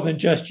was more than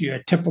just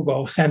your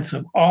typical sense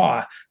of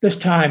awe. This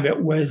time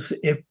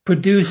it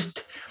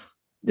produced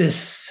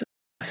this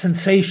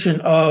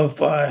sensation of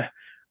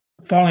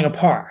falling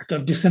apart,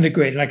 of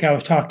disintegrating, like I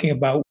was talking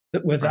about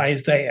with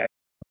Isaiah,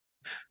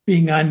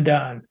 being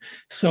undone.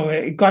 So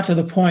it got to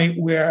the point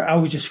where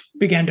I just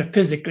began to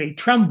physically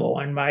tremble,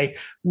 and my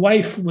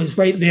wife was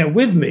right there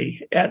with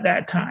me at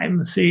that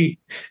time. She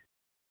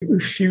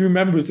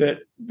remembers it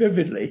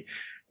vividly.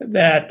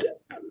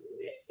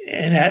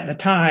 And at the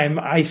time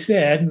I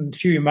said, and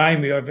she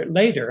reminded me of it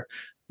later,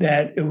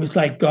 that it was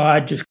like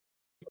God just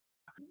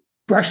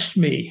brushed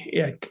me,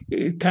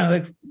 kind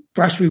of like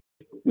brushed me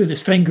with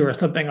his finger or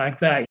something like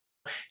that.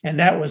 And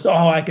that was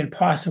all I could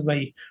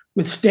possibly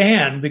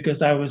withstand,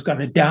 because I was going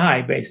to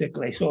die,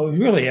 basically. So it was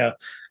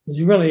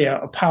really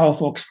a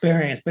powerful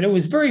experience, but it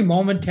was very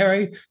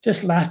momentary,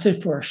 just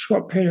lasted for a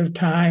short period of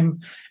time.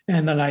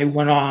 And then I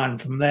went on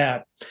from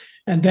that.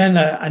 And then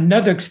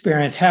another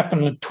experience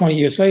happened 20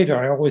 years later.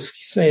 I always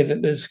say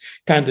that there's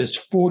kind of this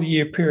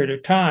 40-year period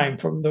of time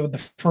from the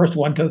first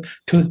one to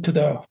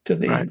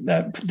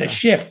the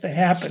shift that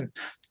happened.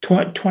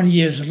 20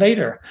 years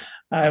later,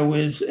 I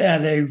was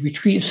at a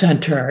retreat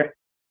center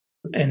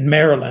in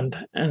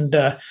Maryland, and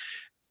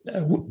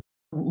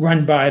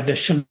run by the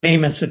Ching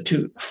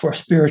Institute for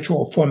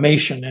Spiritual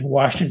Formation in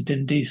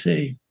Washington,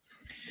 D.C.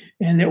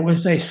 And it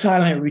was a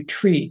silent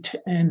retreat.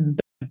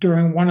 And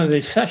during one of the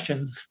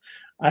sessions,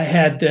 I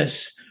had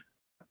this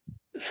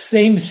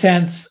same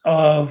sense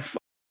of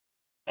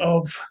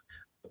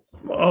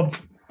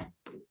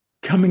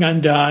coming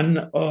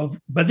undone,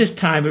 but this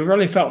time it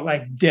really felt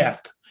like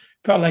death.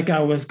 Felt like I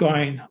was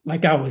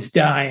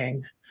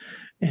dying.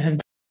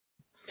 And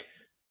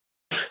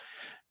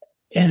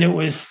it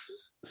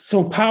was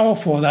so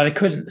powerful that I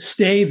couldn't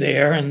stay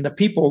there, and the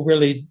people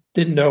really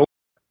didn't know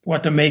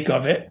what to make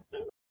of it.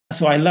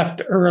 So I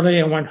left early.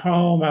 I went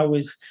home.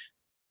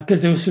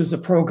 Because this was a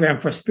program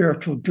for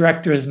spiritual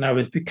directors, and I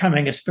was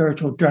becoming a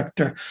spiritual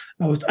director.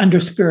 I was under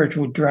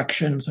spiritual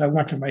direction, so I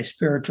went to my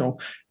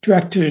spiritual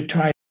director to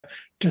try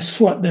to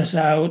sort this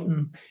out.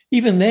 And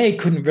even they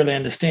couldn't really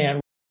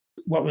understand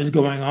what was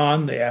going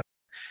on there.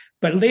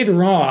 But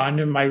later on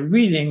in my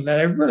reading,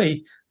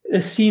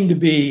 it seemed to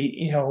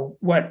be,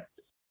 what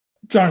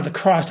John of the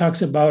Cross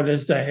talks about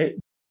as the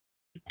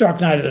dark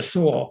night of the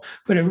soul.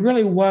 But it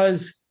really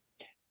was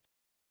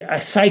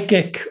a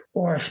psychic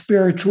or a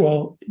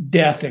spiritual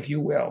death, if you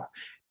will.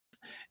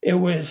 It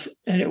was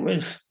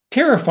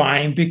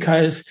terrifying,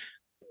 because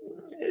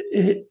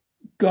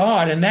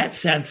God, in that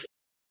sense,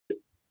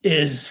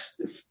 is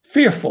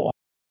fearful.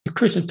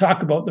 Christians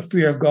talk about the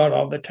fear of God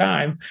all the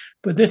time,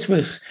 but this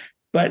was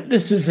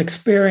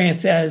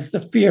experienced as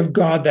the fear of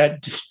God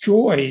that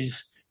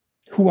destroys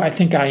who I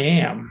think I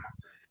am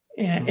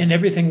and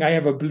everything I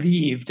ever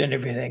believed and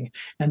everything.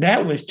 And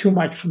that was too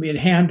much for me to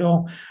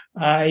handle.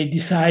 I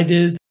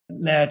decided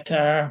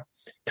that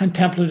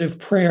contemplative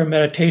prayer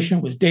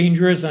meditation was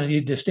dangerous and I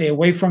needed to stay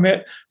away from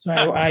it. So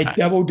I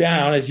doubled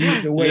down, as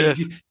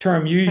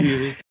term you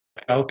used,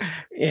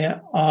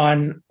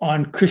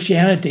 on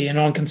Christianity and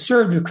on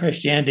conservative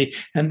Christianity.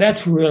 And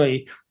that's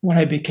really when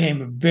I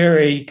became a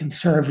very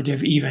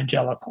conservative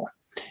evangelical.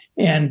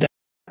 And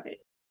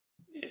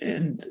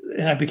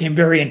I became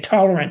very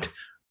intolerant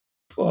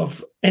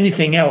of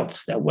anything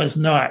else that was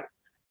not.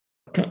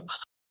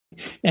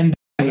 And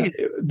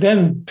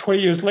then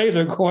 20 years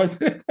later, of course,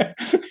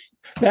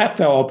 that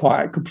fell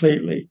apart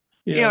completely.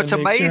 It's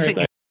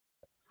amazing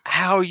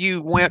how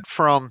you went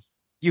from,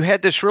 you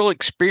had this real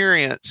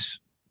experience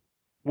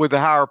with a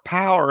higher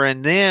power,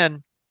 and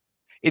then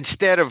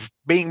instead of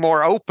being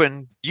more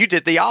open, you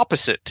did the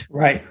opposite.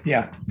 Right,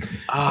 yeah.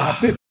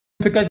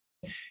 Because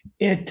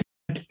it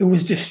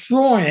was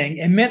destroying,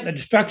 it meant the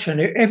destruction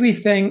of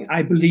everything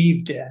I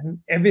believed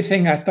in,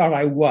 everything I thought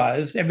I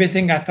was,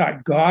 everything I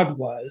thought God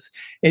was.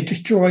 It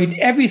destroyed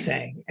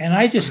everything, and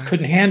I just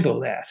couldn't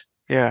handle that.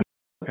 Yeah.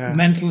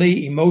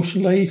 Mentally,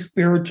 emotionally,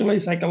 spiritually,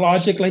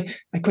 psychologically,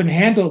 I couldn't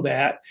handle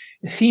that.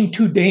 It seemed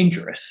too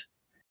dangerous.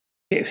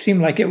 It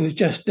seemed like it was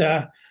just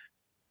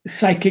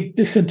psychic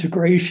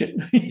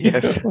disintegration,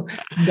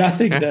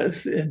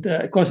 nothingness. And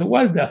of course, it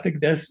was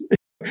nothingness,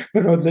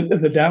 but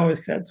the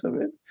Taoist sense of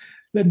it,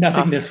 the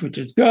nothingness, which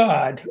is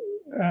God,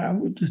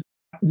 which is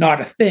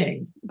not a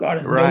thing. God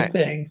is no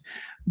thing.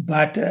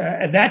 But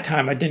at that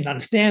time, I didn't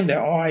understand that.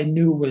 All I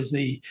knew was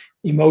the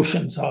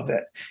emotions of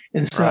it,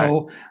 and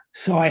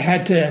so I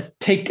had to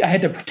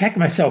protect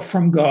myself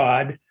from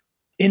God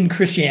in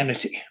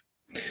Christianity.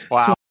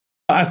 Wow. So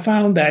I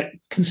found that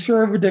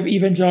conservative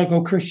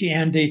evangelical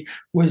Christianity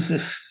was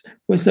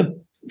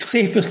the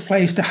safest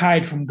place to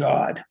hide from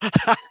God.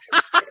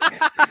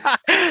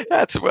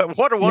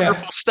 What a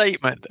wonderful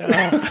statement.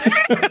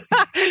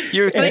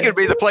 You would think it'd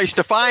be the place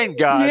to find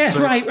God. Yes,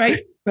 right.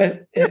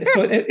 But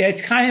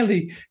it's kind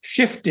of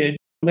shifted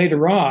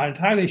later on. It's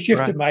highly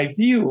shifted my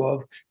view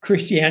of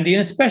Christianity,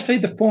 and especially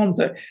the forms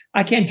that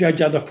I can't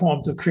judge other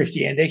forms of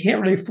Christianity. I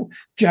can't really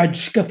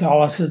judge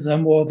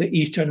Catholicism or the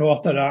Eastern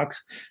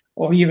Orthodox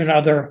or even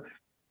other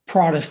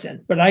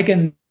Protestant. But I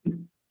can,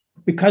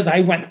 because I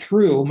went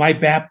through my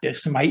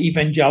Baptist and my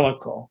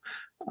evangelical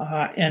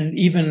and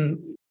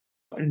even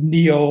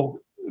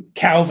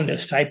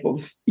neo-Calvinist type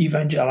of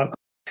evangelical,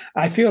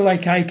 I feel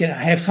like I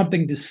have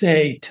something to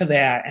say to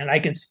that, and I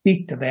can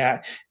speak to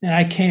that, and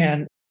I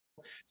can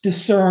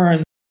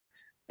discern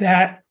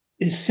that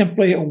is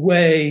simply a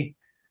way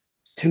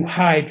to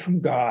hide from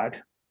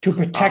God, to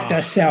protect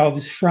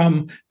ourselves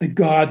from the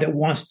God that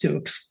wants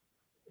to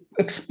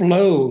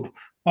explode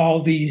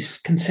all these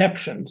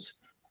conceptions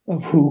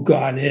of who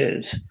God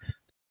is.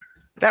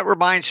 That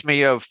reminds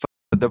me of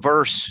the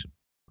verse,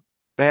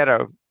 they had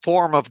a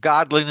form of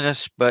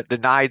godliness but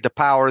denied the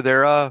power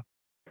thereof.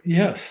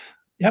 Yes.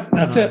 Yep,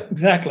 that's it.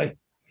 Exactly.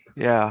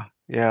 Yeah.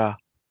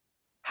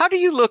 How do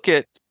you look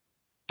at,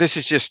 this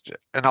is just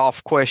an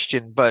off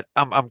question, but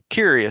I'm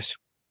curious.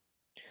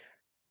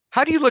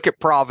 How do you look at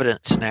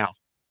providence now?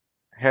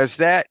 Has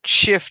that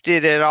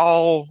shifted at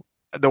all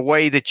the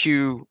way that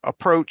you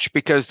approach?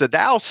 Because the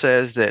Tao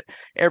says that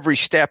every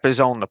step is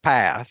on the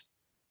path.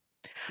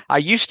 I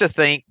used to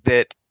think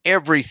that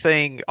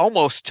everything,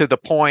 almost to the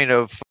point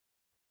of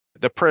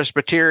the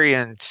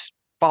Presbyterians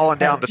falling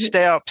down the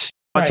steps,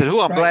 I said,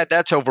 I'm glad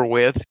that's over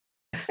with.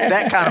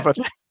 That kind of a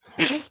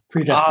thing.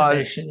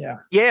 Predestination,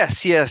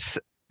 Yes.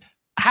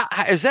 How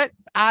has that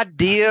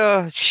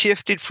idea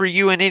shifted for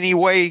you in any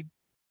way?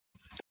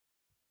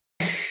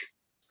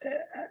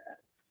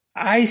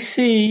 I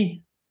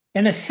see,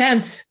 in a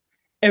sense,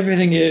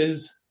 everything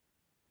is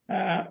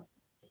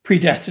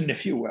predestined,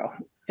 if you will,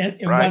 in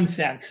one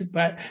sense,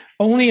 but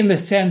only in the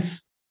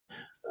sense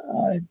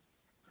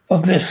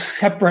of this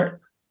separate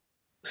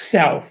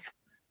self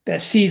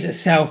that sees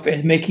itself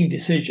as making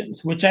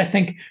decisions, which I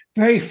think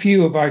very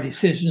few of our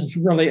decisions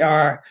really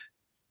are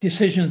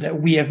decisions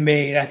that we have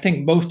made. I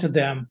think most of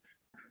them,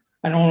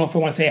 I don't know if I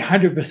want to say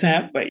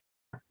 100%, but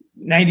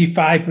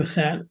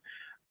 95%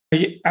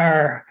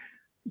 are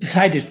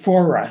decided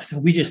for us.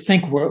 And we just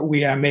think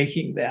we are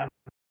making them.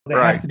 They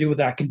have to do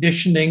with our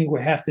conditioning.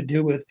 We have to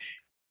do with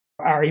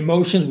our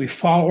emotions. We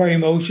follow our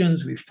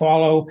emotions. We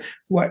follow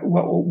what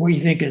we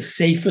think is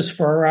safest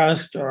for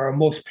us or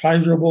most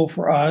pleasurable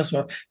for us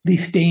or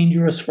least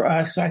dangerous for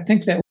us. So I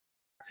think that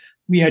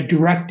we are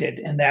directed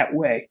in that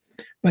way.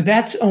 But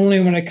that's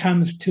only when it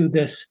comes to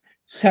this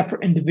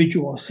separate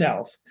individual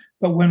self.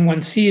 But when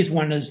one sees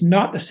one as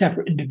not the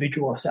separate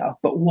individual self,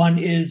 but one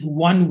is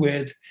one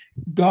with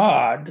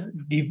God,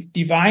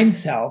 divine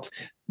self,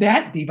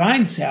 that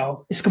divine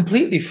self is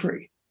completely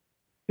free.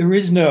 There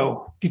is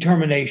no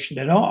determination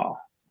at all.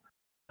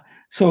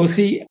 So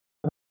see,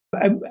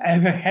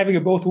 I'm having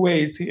it both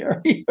ways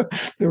here.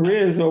 There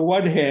is, on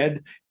one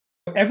hand,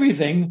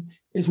 everything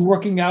is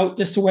working out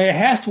just the way it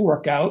has to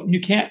work out, and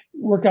you can't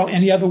work out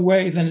any other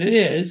way than it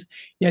is.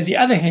 Yet, the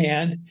other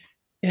hand,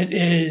 it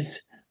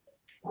is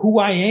who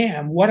I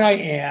am, what I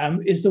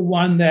am, is the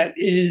one that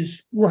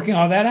is working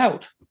all that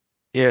out.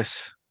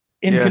 Yes.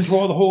 In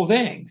control of the whole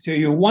thing. So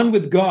you're one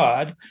with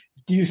God,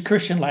 to use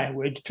Christian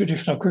language,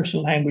 traditional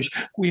Christian language.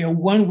 We are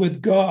one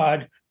with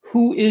God,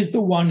 who is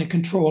the one in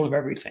control of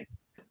everything.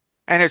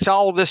 And it's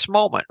all this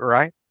moment,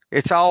 right?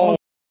 It's all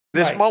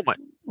this moment.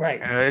 Right.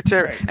 It's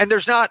there. Right. And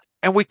there's not,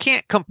 and we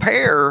can't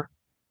compare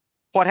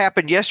what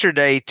happened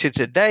yesterday to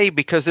today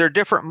because they're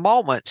different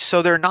moments.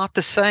 So they're not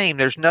the same.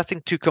 There's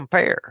nothing to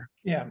compare.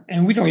 Yeah.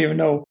 And we don't even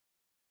know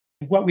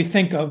what we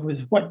think of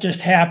as what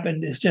just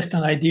happened is just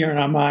an idea in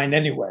our mind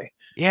anyway.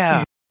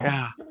 Yeah.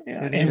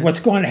 And what's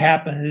going to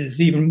happen is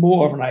even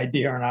more of an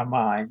idea in our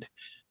mind.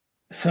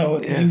 So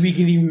we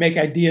can even make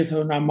ideas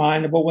in our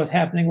mind about what's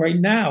happening right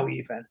now,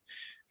 even.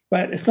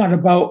 But it's not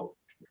about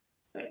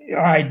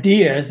our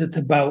ideas. It's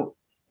about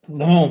the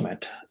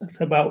moment.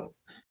 It's about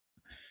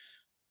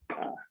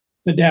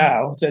the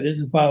Tao that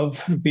is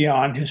above and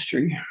beyond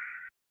history.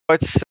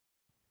 It's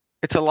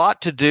a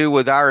lot to do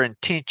with our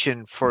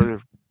intention for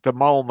the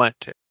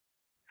moment,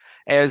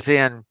 as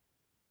in,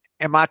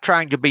 am I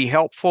trying to be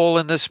helpful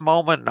in this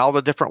moment and all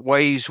the different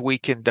ways we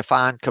can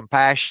define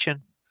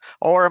compassion?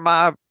 Or am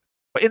I,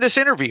 in this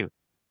interview,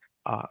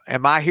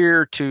 am I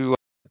here to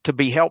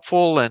be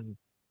helpful and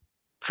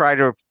try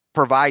to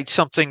provide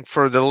something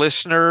for the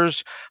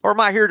listeners? Or am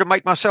I here to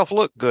make myself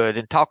look good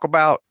and talk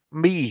about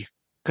me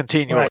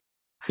continually? Right.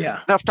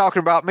 Yeah. Enough talking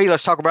about me.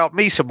 Let's talk about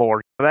me some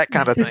more. That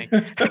kind of thing.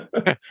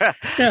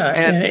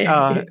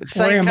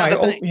 Same kind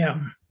of thing.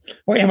 Yeah.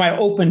 Or am I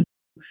open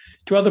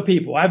to other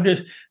people?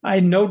 I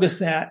noticed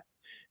that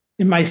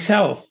in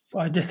myself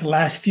just the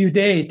last few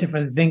days,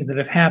 different things that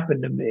have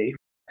happened to me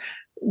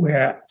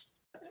where,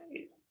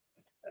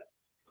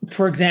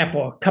 for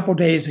example, a couple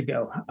days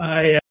ago,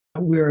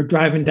 we were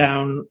driving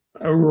down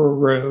a rural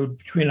road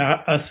between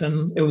us,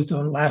 and it was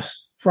on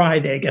last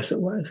Friday, I guess it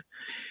was.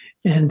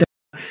 And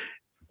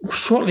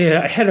shortly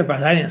ahead of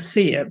us, I didn't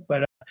see it,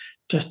 but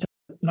just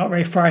not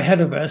very far ahead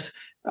of us,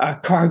 a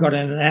car got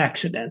in an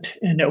accident,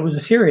 and it was a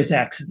serious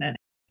accident.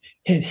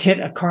 It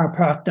hit a car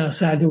parked on the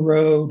side of the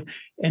road,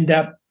 ended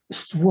up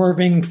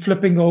swerving,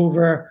 flipping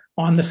over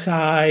on the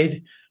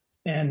side,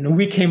 and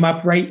we came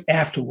up right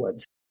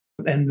afterwards,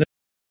 and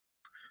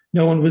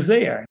no one was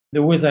there.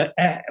 There was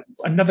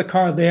another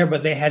car there,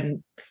 but they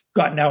hadn't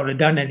gotten out or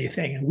done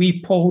anything. And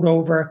we pulled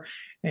over,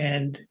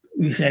 and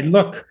we said,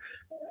 look,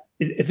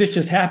 if this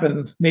just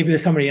happened, maybe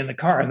there's somebody in the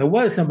car. And there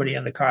was somebody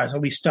in the car. So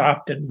we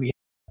stopped, and we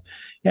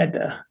had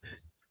to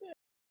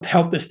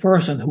help this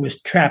person who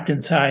was trapped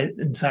inside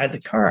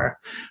the car.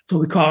 So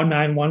we called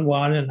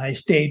 911, and I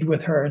stayed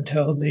with her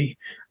until the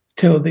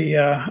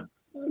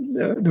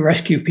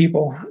rescue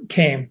people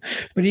came.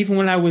 But even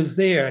when I was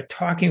there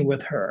talking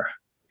with her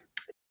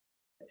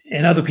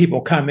and other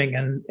people coming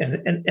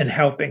and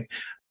helping,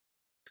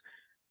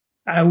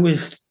 I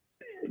was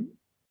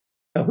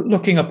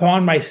looking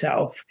upon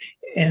myself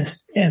and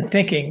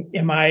thinking,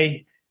 am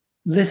I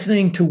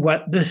listening to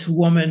what this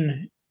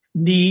woman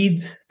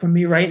needs from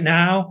me right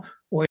now?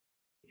 Or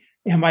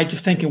am I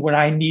just thinking what do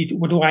I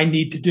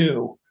need to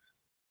do?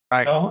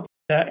 Right. You know?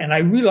 And I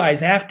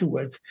realized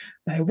afterwards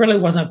that I really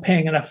wasn't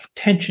paying enough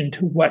attention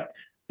to what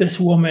this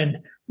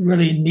woman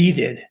really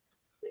needed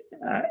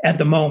in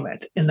the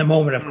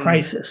moment of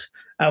crisis.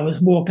 I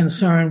was more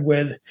concerned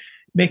with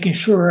making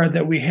sure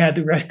that we had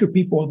the rescue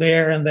people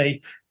there and the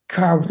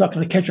car was not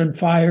going to catch on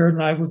fire,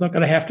 and I was not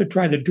going to have to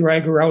try to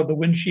drag her out the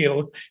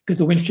windshield because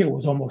the windshield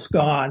was almost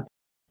gone.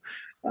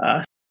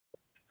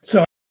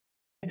 So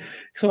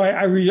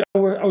I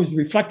was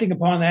reflecting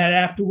upon that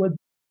afterwards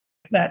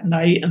that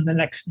night and the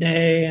next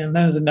day, and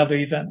then there's another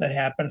event that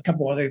happened, a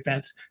couple other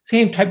events,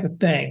 same type of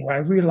thing, where I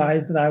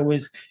realized that I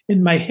was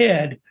in my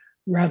head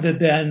rather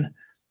than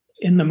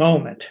in the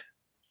moment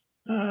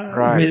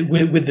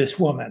with this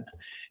woman.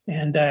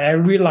 And I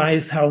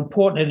realized how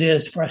important it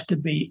is for us to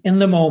be in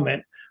the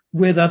moment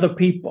with other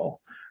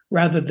people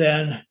rather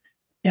than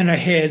in our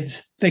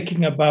heads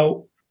thinking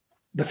about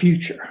the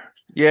future.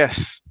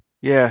 Yes.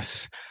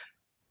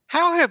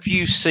 How have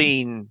you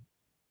seen?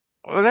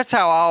 Well, that's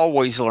how I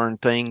always learn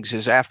things,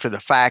 is after the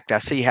fact. I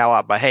see how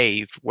I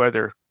behave,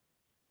 whether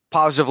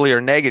positively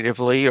or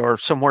negatively or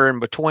somewhere in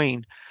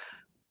between.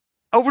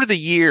 Over the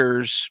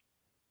years,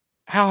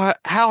 how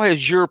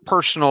has your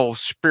personal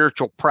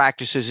spiritual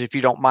practices, if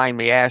you don't mind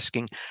me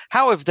asking,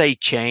 how have they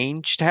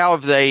changed? How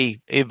have they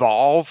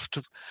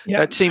evolved? Yeah.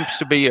 That seems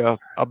to be a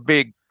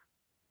big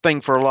thing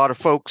for a lot of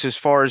folks as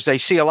far as they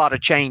see a lot of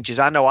changes.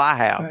 I know I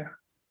have.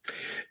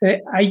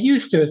 I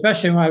used to,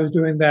 especially when I was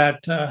doing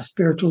that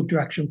spiritual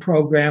direction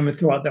program, and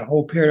throughout that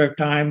whole period of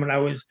time when I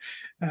was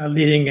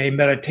leading a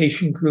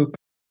meditation group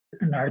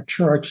in our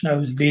church, and I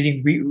was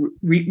leading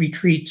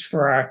retreats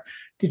for our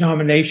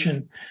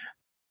denomination.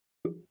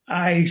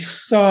 I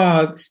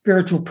saw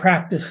spiritual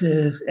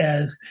practices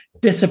as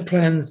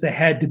disciplines that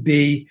had to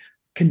be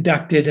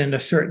conducted in a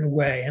certain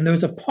way. And there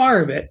was a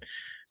part of it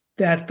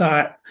that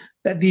thought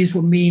that these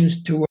were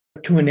means to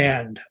an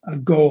end, a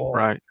goal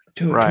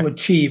to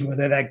achieve,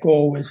 whether that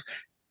goal was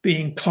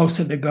being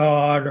closer to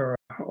God or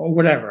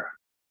whatever.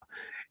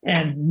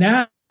 And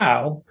now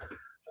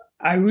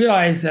I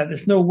realize that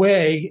there's no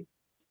way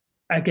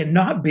I can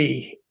not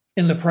be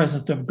in the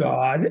presence of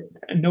God,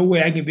 and no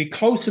way I can be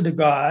closer to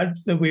God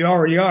than we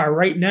already are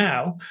right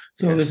now.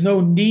 So there's no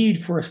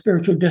need for a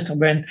spiritual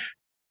discipline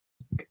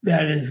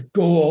that is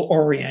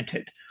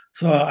goal-oriented.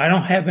 So I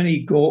don't have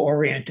any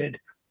goal-oriented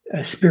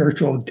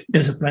spiritual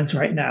disciplines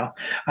right now.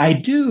 I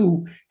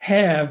do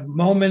have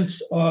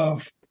moments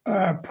of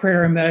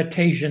prayer and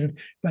meditation,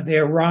 but they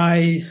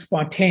arise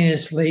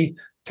spontaneously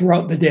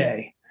throughout the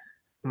day.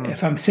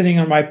 If I'm sitting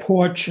on my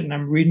porch and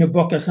I'm reading a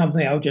book or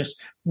something, I'll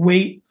just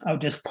wait, I'll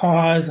just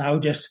pause, I'll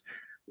just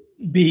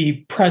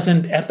be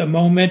present at the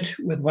moment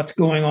with what's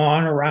going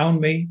on around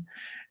me.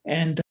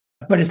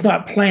 But it's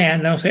not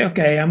planned. I'll say,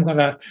 okay, I'm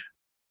gonna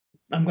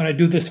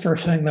do this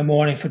first thing in the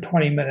morning for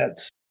 20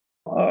 minutes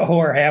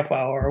or a half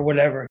hour or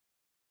whatever.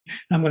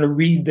 I'm gonna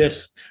read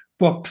this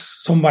book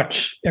so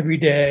much every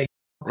day.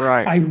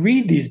 Right. I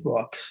read these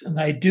books and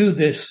I do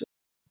this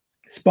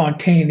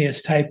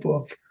spontaneous type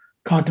of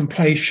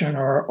contemplation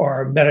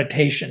or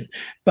meditation,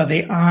 but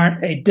they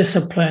aren't a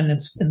discipline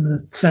in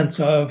the sense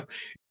of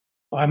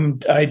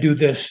I do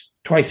this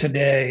twice a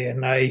day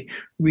and I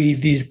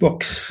read these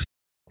books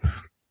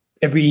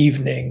every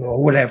evening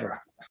or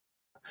whatever.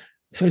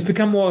 So it's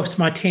become more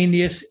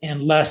spontaneous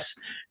and less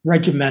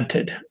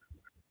regimented.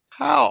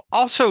 How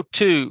has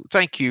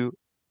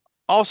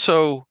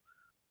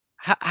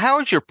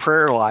your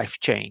prayer life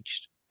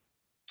changed?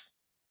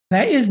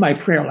 That is my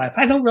prayer life.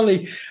 I don't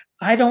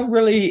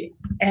really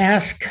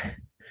ask.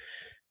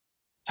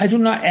 I do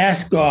not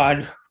ask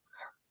God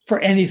for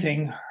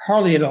anything,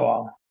 hardly at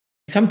all.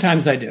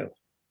 Sometimes I do.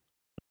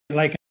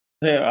 Like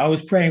I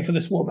was praying for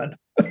this woman.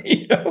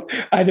 I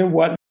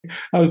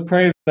was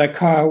praying for that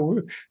car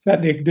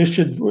that the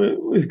ignition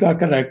was not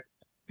going to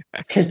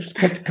catch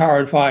the car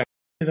on fire.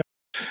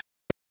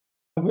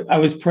 I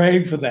was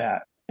praying for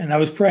that, and I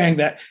was praying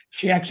that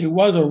she actually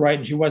was all right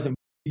and she wasn't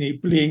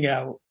bleeding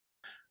out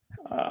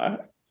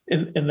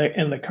in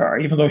the car,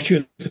 even though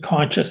she was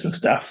conscious and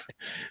stuff.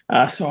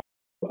 So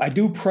I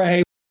do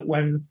pray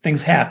when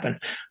things happen,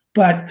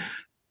 but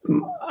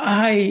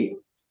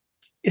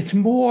it's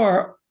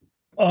more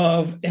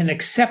of an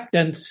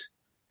acceptance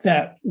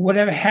that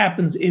whatever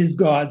happens is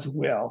God's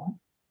will,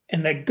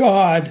 and that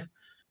God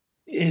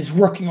is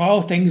working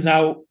all things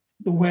out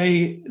the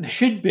way it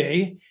should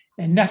be,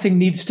 and nothing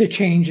needs to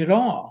change at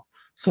all.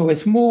 So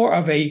it's more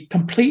of a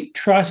complete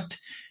trust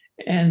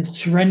and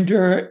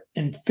surrender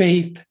and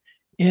faith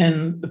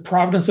in the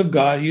providence of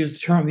God. I used the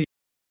term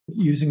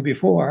using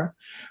before,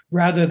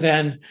 rather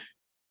than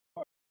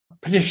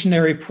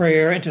petitionary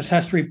prayer,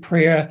 intercessory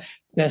prayer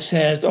that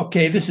says,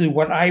 okay, this is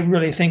what I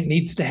really think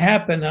needs to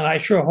happen, and I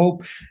sure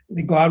hope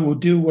that God will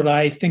do what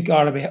I think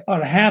ought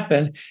to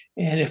happen.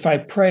 And if I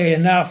pray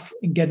enough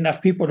and get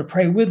enough people to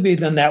pray with me,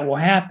 then that will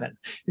happen.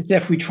 It's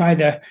if we try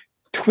to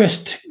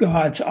twist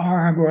God's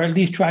arm, or at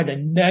least try to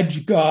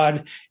nudge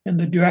God in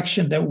the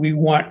direction that we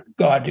want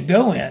God to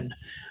go in.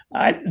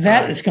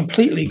 That is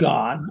completely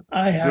gone.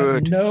 I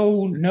have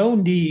no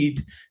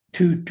need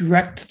to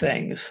direct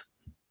things,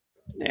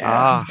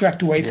 direct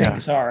the way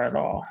things are at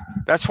all.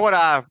 That's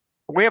what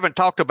we haven't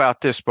talked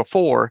about this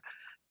before,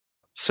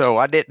 so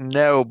I didn't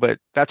know, but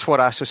that's what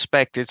I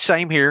suspected.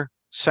 Same here.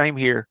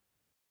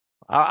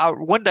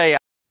 One day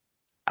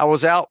I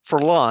was out for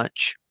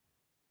lunch,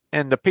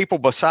 and the people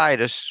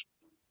beside us,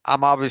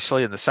 I'm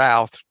obviously in the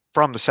South,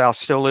 from the South,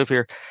 still live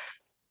here.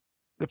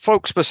 The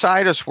folks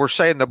beside us were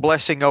saying the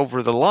blessing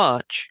over the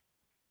lunch,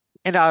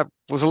 and I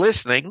was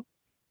listening,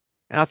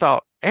 and I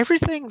thought,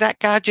 everything that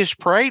guy just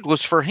prayed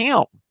was for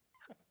him.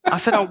 I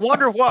said, I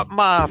wonder what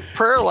my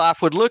prayer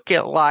life would look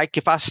like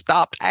if I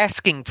stopped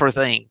asking for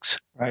things.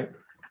 Right.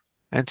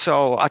 And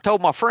so I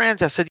told my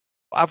friends, I said,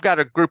 I've got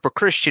a group of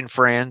Christian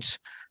friends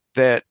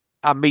that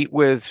I meet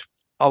with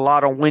a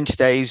lot on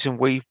Wednesdays, and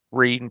we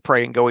read and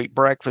pray and go eat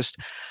breakfast.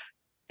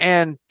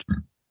 And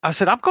I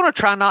said, I'm going to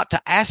try not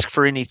to ask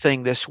for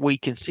anything this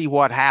week and see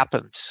what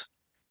happens.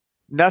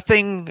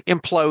 Nothing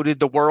imploded.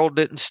 The world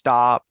didn't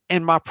stop.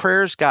 And my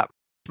prayers got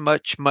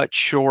much, much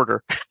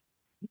shorter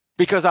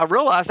because I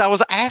realized I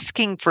was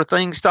asking for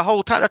things the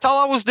whole time. That's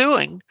all I was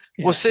doing,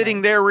 was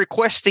sitting there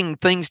requesting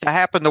things to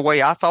happen the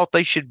way I thought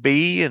they should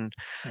be, and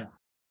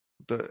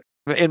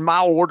in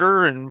my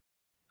order and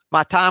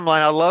my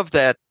timeline. I love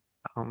that,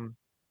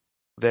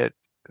 that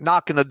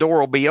knocking the door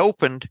will be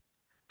opened,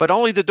 but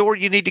only the door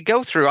you need to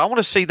go through. I want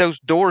to see those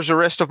doors the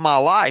rest of my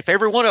life.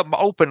 Every one of them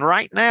open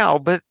right now,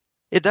 but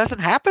it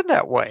doesn't happen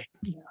that way.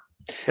 It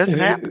doesn't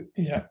happen.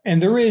 Yeah.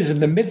 And there is, in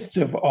the midst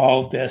of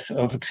all this,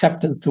 of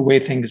acceptance the way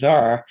things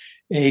are,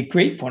 a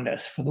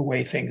gratefulness for the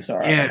way things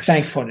are, yes.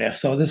 Thankfulness.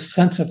 So this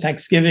sense of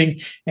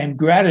thanksgiving and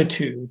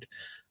gratitude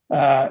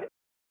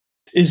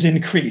is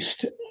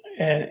increased,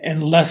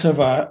 and less of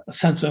a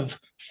sense of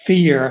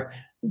fear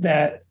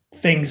that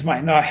things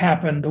might not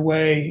happen the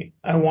way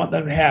I want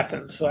them to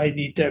happen. So I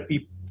need to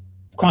be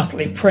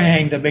constantly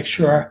praying to make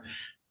sure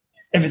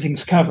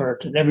everything's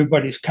covered and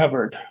everybody's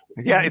covered.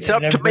 Yeah, it's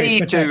up to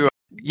me to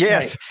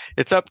yes, right.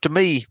 It's up to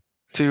me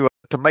to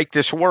make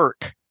this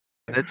work.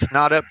 It's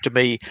not up to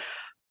me.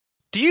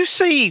 Do you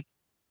see?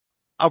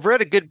 I've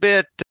read a good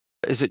bit.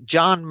 Is it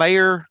John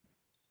Mayer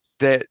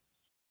that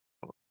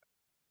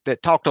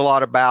talked a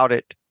lot about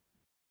it?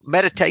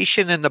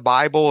 Meditation in the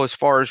Bible, as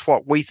far as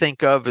what we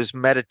think of as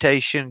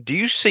meditation. Do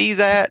you see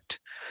that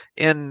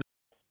in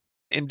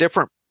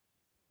different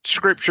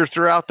scripture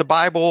throughout the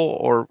Bible,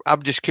 or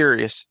I'm just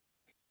curious?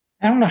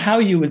 I don't know how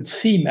you would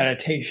see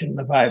meditation in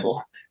the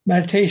Bible.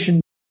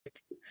 Meditation,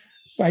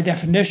 by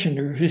definition,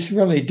 is just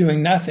really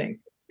doing nothing.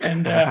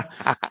 And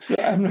so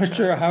I'm not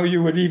sure how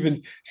you would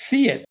even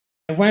see it.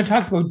 When it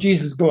talks about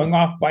Jesus going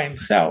off by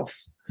himself,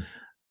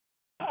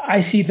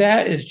 I see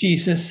that as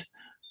Jesus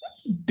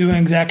doing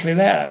exactly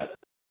that,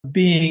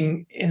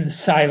 being in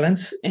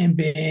silence and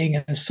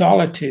being in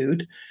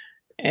solitude.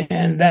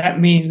 And that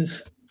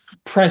means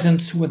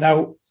presence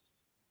without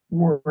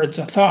words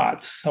or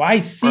thoughts. So I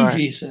see right.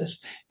 Jesus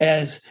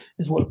as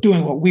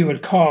doing what we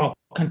would call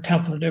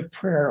contemplative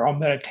prayer or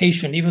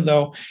meditation, even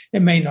though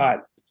it may not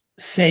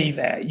say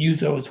that, use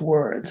those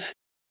words.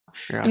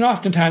 Yeah. And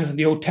oftentimes in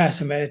the Old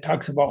Testament, it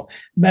talks about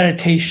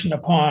meditation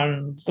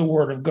upon the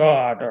Word of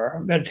God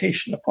or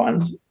meditation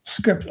upon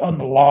script on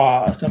the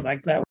law or something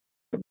like that.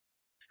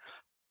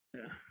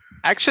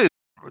 Actually,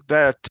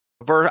 that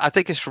verse, I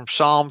think it's from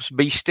Psalms,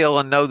 "Be still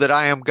and know that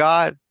I am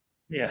God."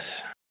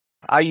 Yes.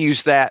 I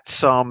use that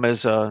some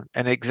as an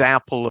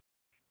example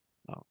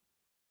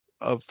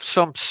of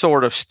some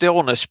sort of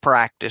stillness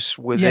practice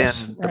within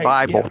the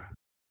Bible.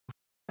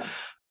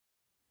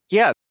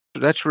 Yeah,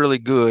 that's really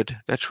good.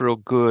 That's real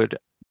good.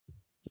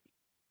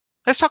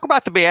 Let's talk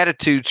about the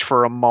Beatitudes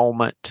for a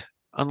moment,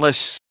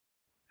 unless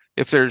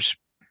there's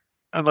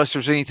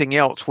anything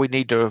else we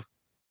need to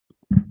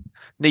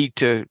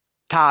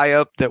tie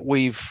up that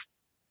we've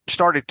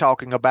started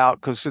talking about,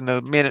 because in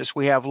the minutes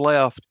we have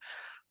left.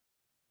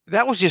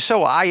 That was just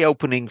so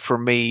eye-opening for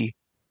me.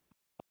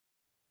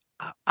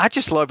 I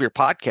just love your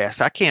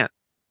podcast. I can't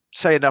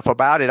say enough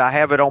about it. I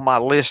have it on my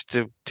list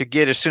to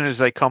get as soon as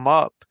they come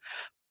up,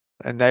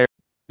 and they're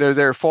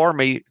there for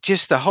me.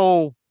 Just the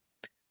whole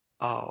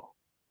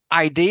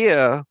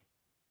idea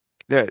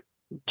that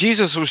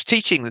Jesus was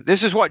teaching, that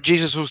this is what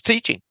Jesus was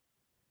teaching.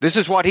 This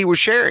is what he was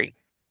sharing.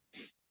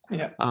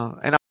 Yeah.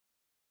 And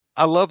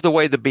I love the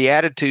way the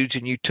Beatitudes,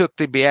 and you took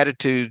the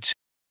Beatitudes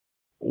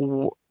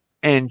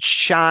and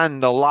shine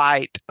the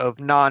light of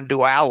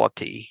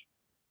non-duality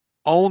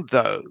on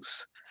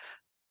those.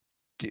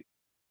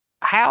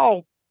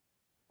 How,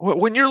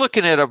 when you're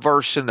looking at a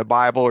verse in the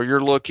Bible, or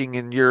you're looking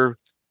and you're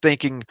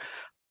thinking,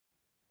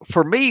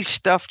 for me,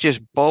 stuff just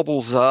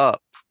bubbles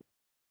up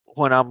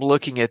when I'm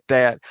looking at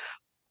that.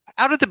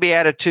 Out of the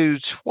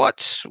Beatitudes,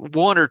 what's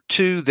one or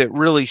two that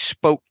really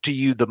spoke to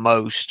you the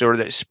most, or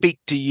that speak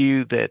to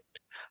you, that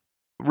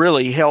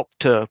really helped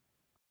to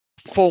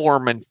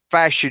form and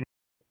fashion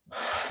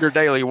your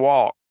daily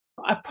walk?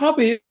 I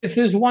probably, if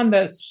there's one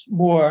has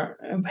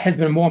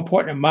been more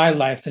important in my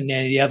life than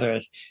any of the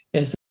others,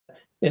 is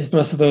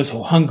blessed are those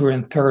who hunger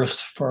and thirst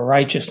for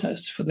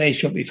righteousness, for they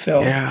shall be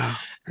filled. Yeah.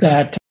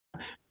 That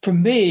for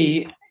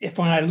me,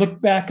 when I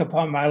look back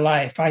upon my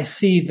life, I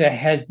see there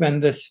has been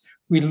this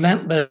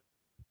relentless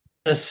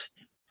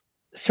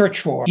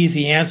search for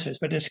easy answers,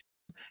 but just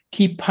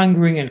keep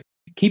hungering and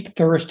keep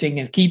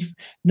thirsting and keep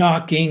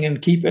knocking and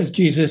keep, as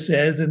Jesus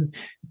says, and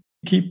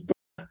keep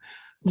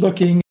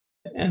looking,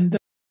 and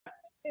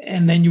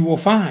then you will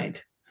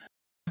find.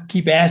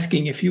 Keep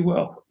asking, if you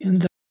will.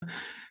 And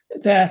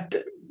that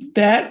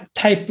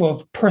type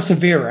of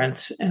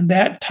perseverance and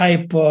that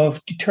type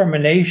of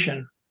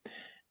determination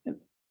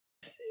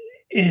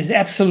is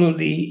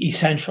absolutely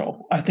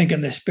essential, I think,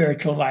 in the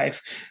spiritual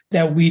life,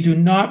 that we do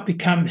not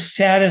become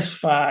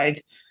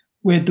satisfied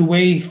with the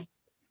way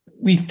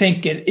we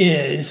think it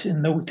is,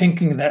 and the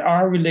thinking that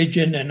our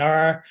religion and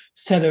our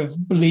set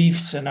of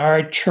beliefs and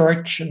our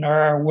church and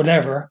our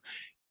whatever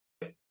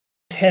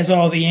has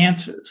all the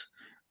answers,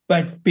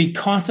 but be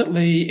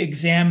constantly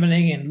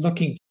examining and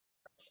looking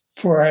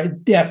for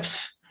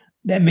depths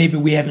that maybe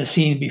we haven't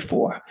seen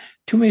before.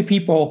 Too many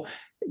people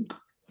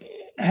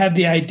have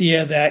the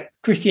idea that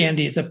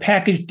Christianity is a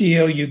package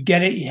deal. You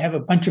get it, you have a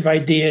bunch of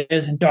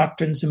ideas and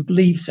doctrines and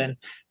beliefs and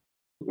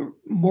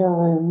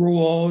moral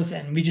rules,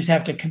 and we just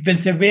have to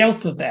convince everybody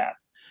else of that.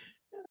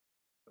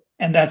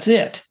 And that's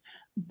it.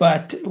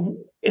 But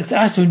it's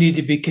us who need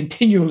to be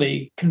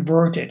continually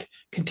converted,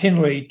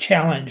 continually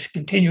challenged,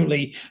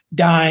 continually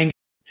dying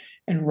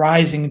and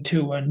rising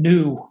to a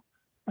new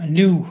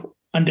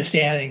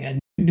understanding,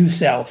 a new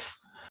self.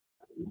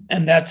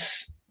 And that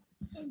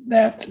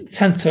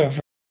sense of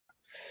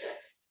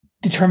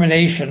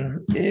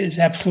determination is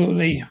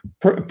absolutely,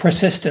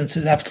 persistence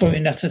is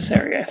absolutely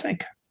necessary, I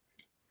think.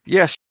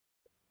 Yes.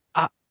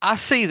 I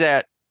see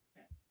that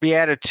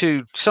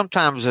beatitude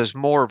sometimes as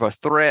more of a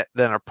threat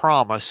than a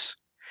promise,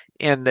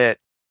 in that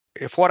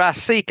if what I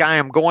seek, I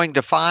am going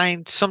to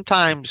find.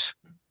 Sometimes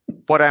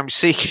what I'm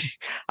seeking,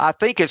 I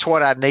think it's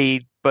what I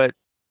need, but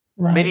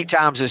many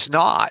times it's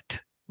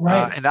not.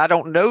 Right. And I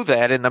don't know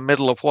that in the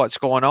middle of what's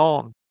going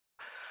on.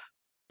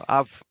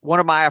 One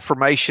of my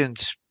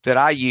affirmations that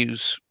I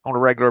use on a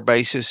regular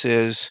basis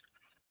is,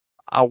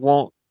 I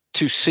want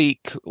to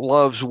seek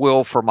love's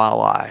will for my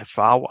life.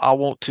 I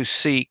want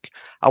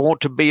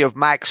to be of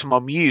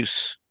maximum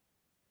use.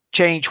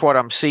 Change what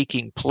I'm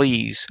seeking,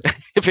 please,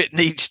 if it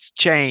needs to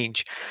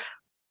change.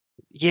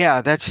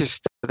 Yeah,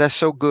 that's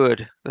so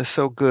good. That's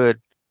so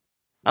good.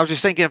 I was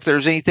just thinking if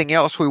there's anything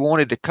else we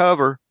wanted to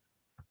cover.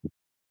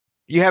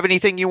 You have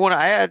anything you want to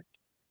add?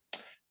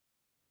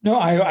 No,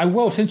 I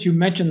will. Since you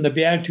mentioned the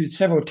Beatitudes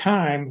several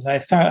times, I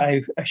thought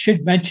I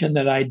should mention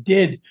that I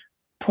did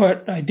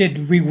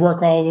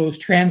rework all those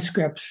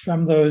transcripts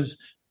from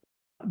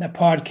that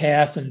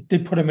podcast and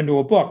did put them into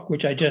a book,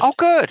 which I just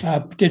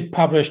did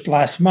publish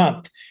last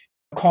month,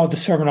 called The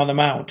Sermon on the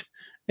Mount,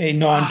 a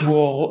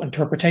non-dual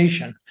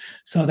interpretation.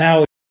 So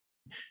now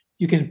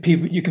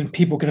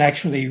people can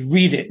actually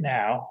read it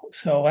now.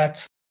 So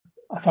that's.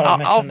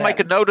 I'll make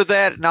a note of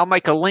that, and I'll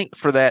make a link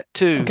for that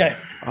too. Okay.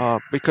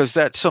 Because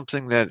that's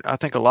something that I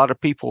think a lot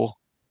of people,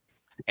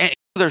 and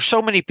there's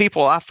so many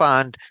people I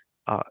find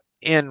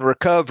in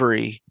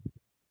recovery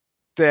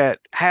that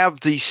have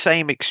these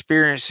same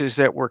experiences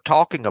that we're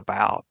talking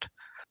about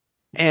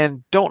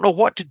and don't know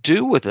what to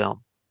do with them.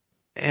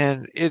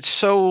 And it's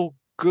so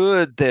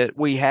good that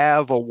we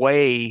have a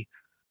way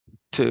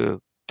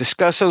to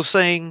discuss those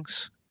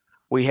things.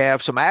 We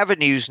have some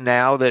avenues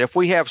now that if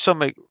we have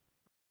some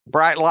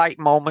bright light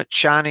moment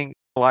shining,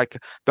 like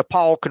the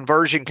Paul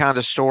conversion kind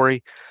of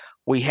story,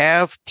 we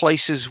have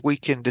places we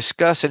can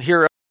discuss and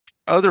hear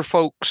other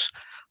folks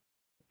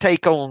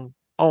take on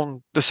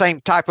the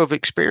same type of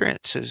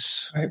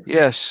experiences. Right.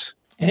 Yes.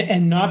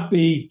 And not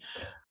be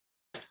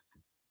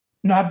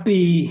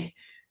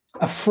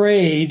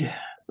afraid,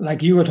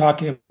 like you were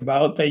talking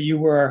about, that you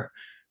were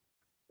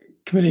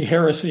committing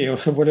heresy or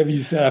so, whatever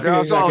you said. I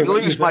was going to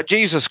lose my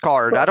Jesus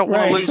card. I don't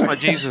want to lose my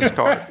Jesus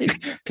card.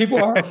 Right.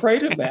 People are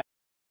afraid of that.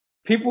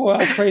 People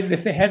are afraid that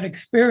if they had an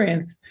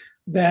experience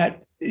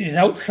that is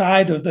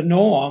outside of the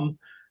norm,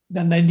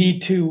 then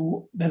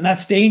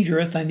that's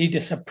dangerous. I need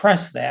to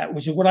suppress that,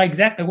 which is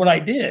exactly what I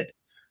did.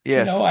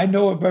 Yes. I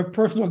know by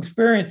personal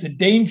experience the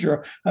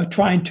danger of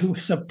trying to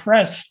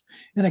suppress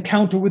an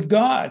encounter with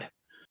God.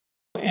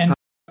 And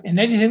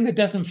anything that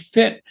doesn't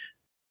fit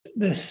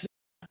this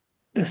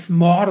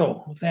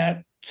model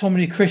that so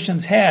many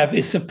Christians have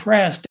is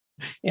suppressed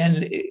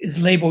and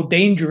is labeled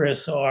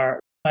dangerous. Or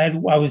I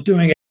was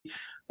doing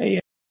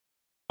a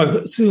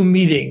Zoom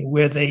meeting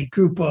with a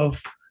group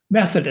of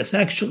Methodists,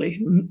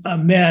 actually,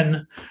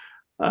 men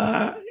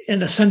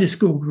in a Sunday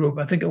school group,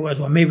 I think it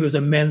was, or maybe it was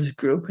a men's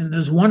group. And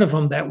there's one of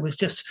them that was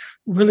just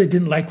really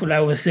didn't like what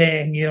I was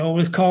saying,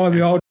 was calling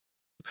me all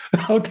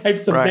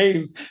types of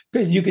names,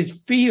 because you could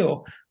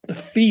feel the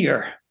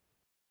fear.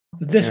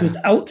 This was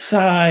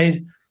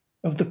outside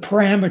of the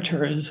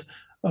parameters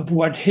of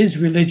what his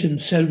religion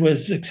said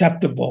was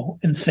acceptable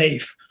and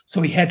safe.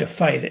 So he had to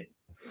fight it.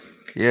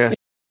 Yes.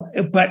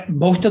 But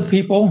most of the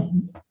people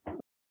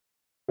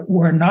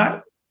were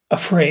not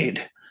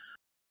afraid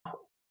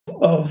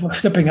of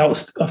stepping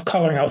out, of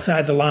coloring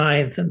outside the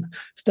lines and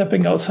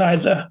stepping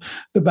outside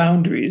the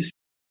boundaries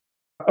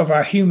of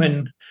our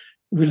human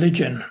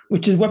religion,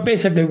 which is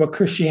basically what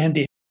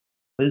Christianity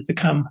has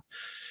become,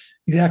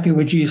 exactly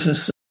what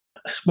Jesus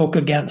spoke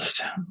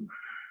against.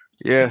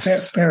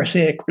 Yes.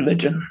 Pharisaic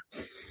religion.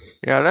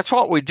 Yeah, that's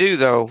what we do,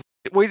 though.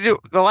 The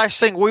last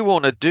thing we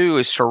want to do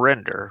is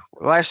surrender.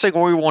 The last thing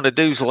we want to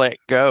do is let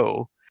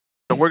go.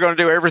 And we're going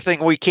to do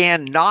everything we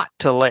can not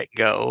to let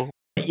go,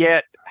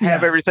 yet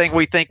have everything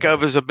we think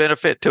of as a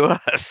benefit to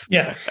us.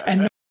 Yeah,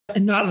 and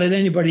not let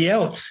anybody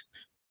else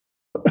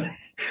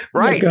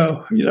let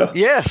go.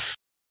 Yes,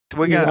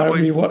 we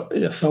want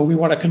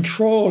to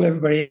control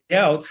everybody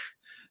else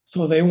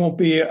so they won't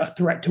be a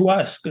threat to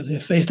us. Because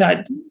if they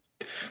start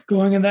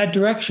going in that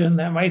direction,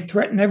 that might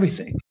threaten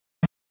everything.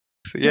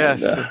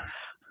 Yes. And,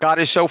 God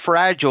is so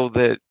fragile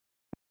that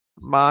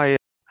my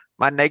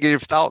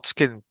negative thoughts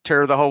can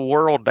tear the whole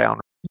world down.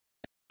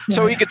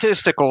 So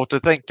egotistical to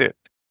think that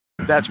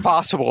that's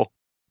possible.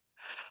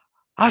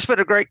 It's been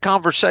a great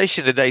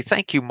conversation today.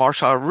 Thank you,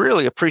 Marshall. I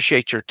really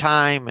appreciate your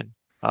time and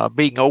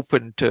being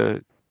open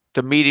to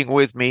meeting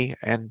with me.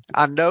 And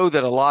I know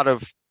that a lot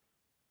of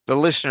the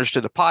listeners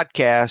to the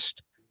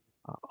podcast,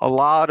 a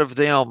lot of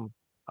them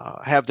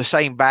have the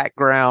same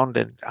background.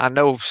 And I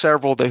know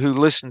several who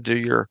listen to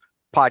your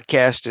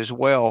podcast as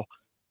well.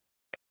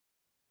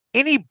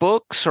 Any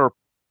books or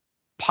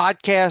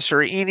podcasts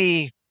or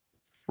any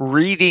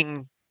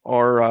reading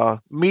or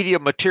media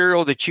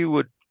material that you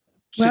would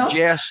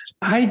suggest?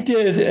 I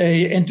did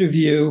an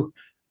interview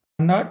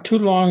not too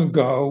long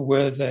ago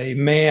with a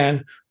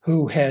man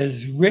who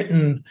has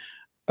written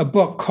a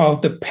book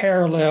called The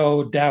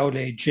Parallel Tao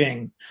Te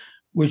Ching,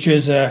 which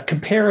is a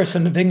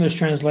comparison of English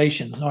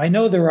translations. Now, I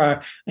know there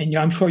are, and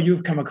I'm sure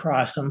you've come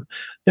across them,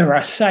 there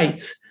are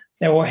sites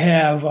that will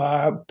have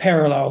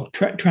parallel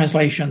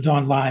translations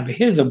online. But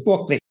here's a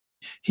book that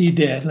he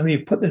did. Let me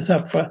put this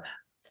up for.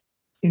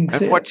 And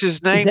what's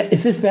his name?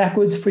 Is this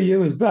backwards for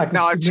you? Is backwards?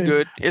 No, it's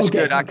good. It's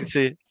okay. Good. I can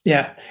see it.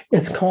 Yeah,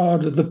 it's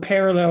called The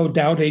Parallel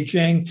Tao Te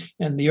Ching,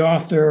 and the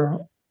author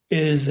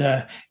is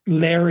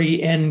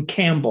Larry N.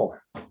 Campbell.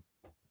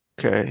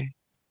 Okay.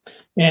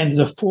 And there's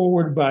a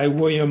foreword by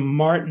William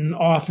Martin,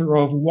 author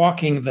of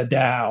Walking the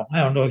Tao. I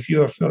don't know if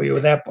you're familiar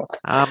with that book.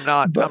 I'm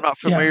not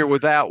familiar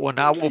with that one.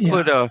 I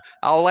will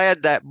I'll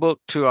add that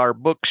book to our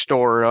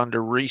bookstore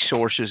under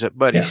resources at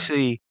Buddy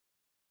C.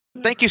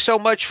 Thank you so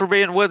much for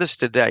being with us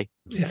today.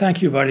 Yeah,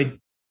 thank you, buddy.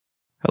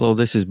 Hello,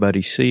 this is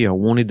Buddy C. I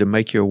wanted to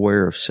make you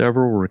aware of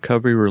several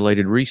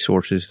recovery-related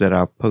resources that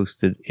I've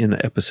posted in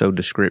the episode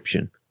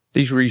description.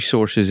 These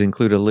resources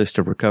include a list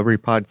of recovery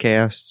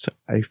podcasts,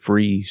 a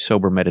free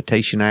sober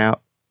meditation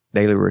app,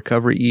 daily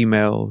recovery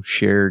email,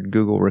 shared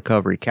Google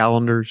recovery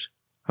calendars.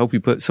 Hope you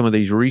put some of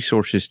these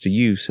resources to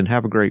use and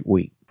have a great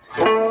week.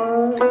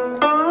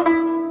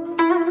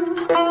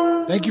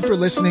 Thank you for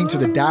listening to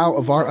the Tao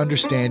of Our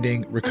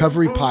Understanding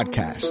Recovery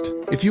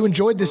Podcast. If you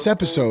enjoyed this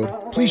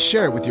episode, please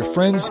share it with your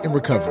friends in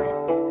recovery.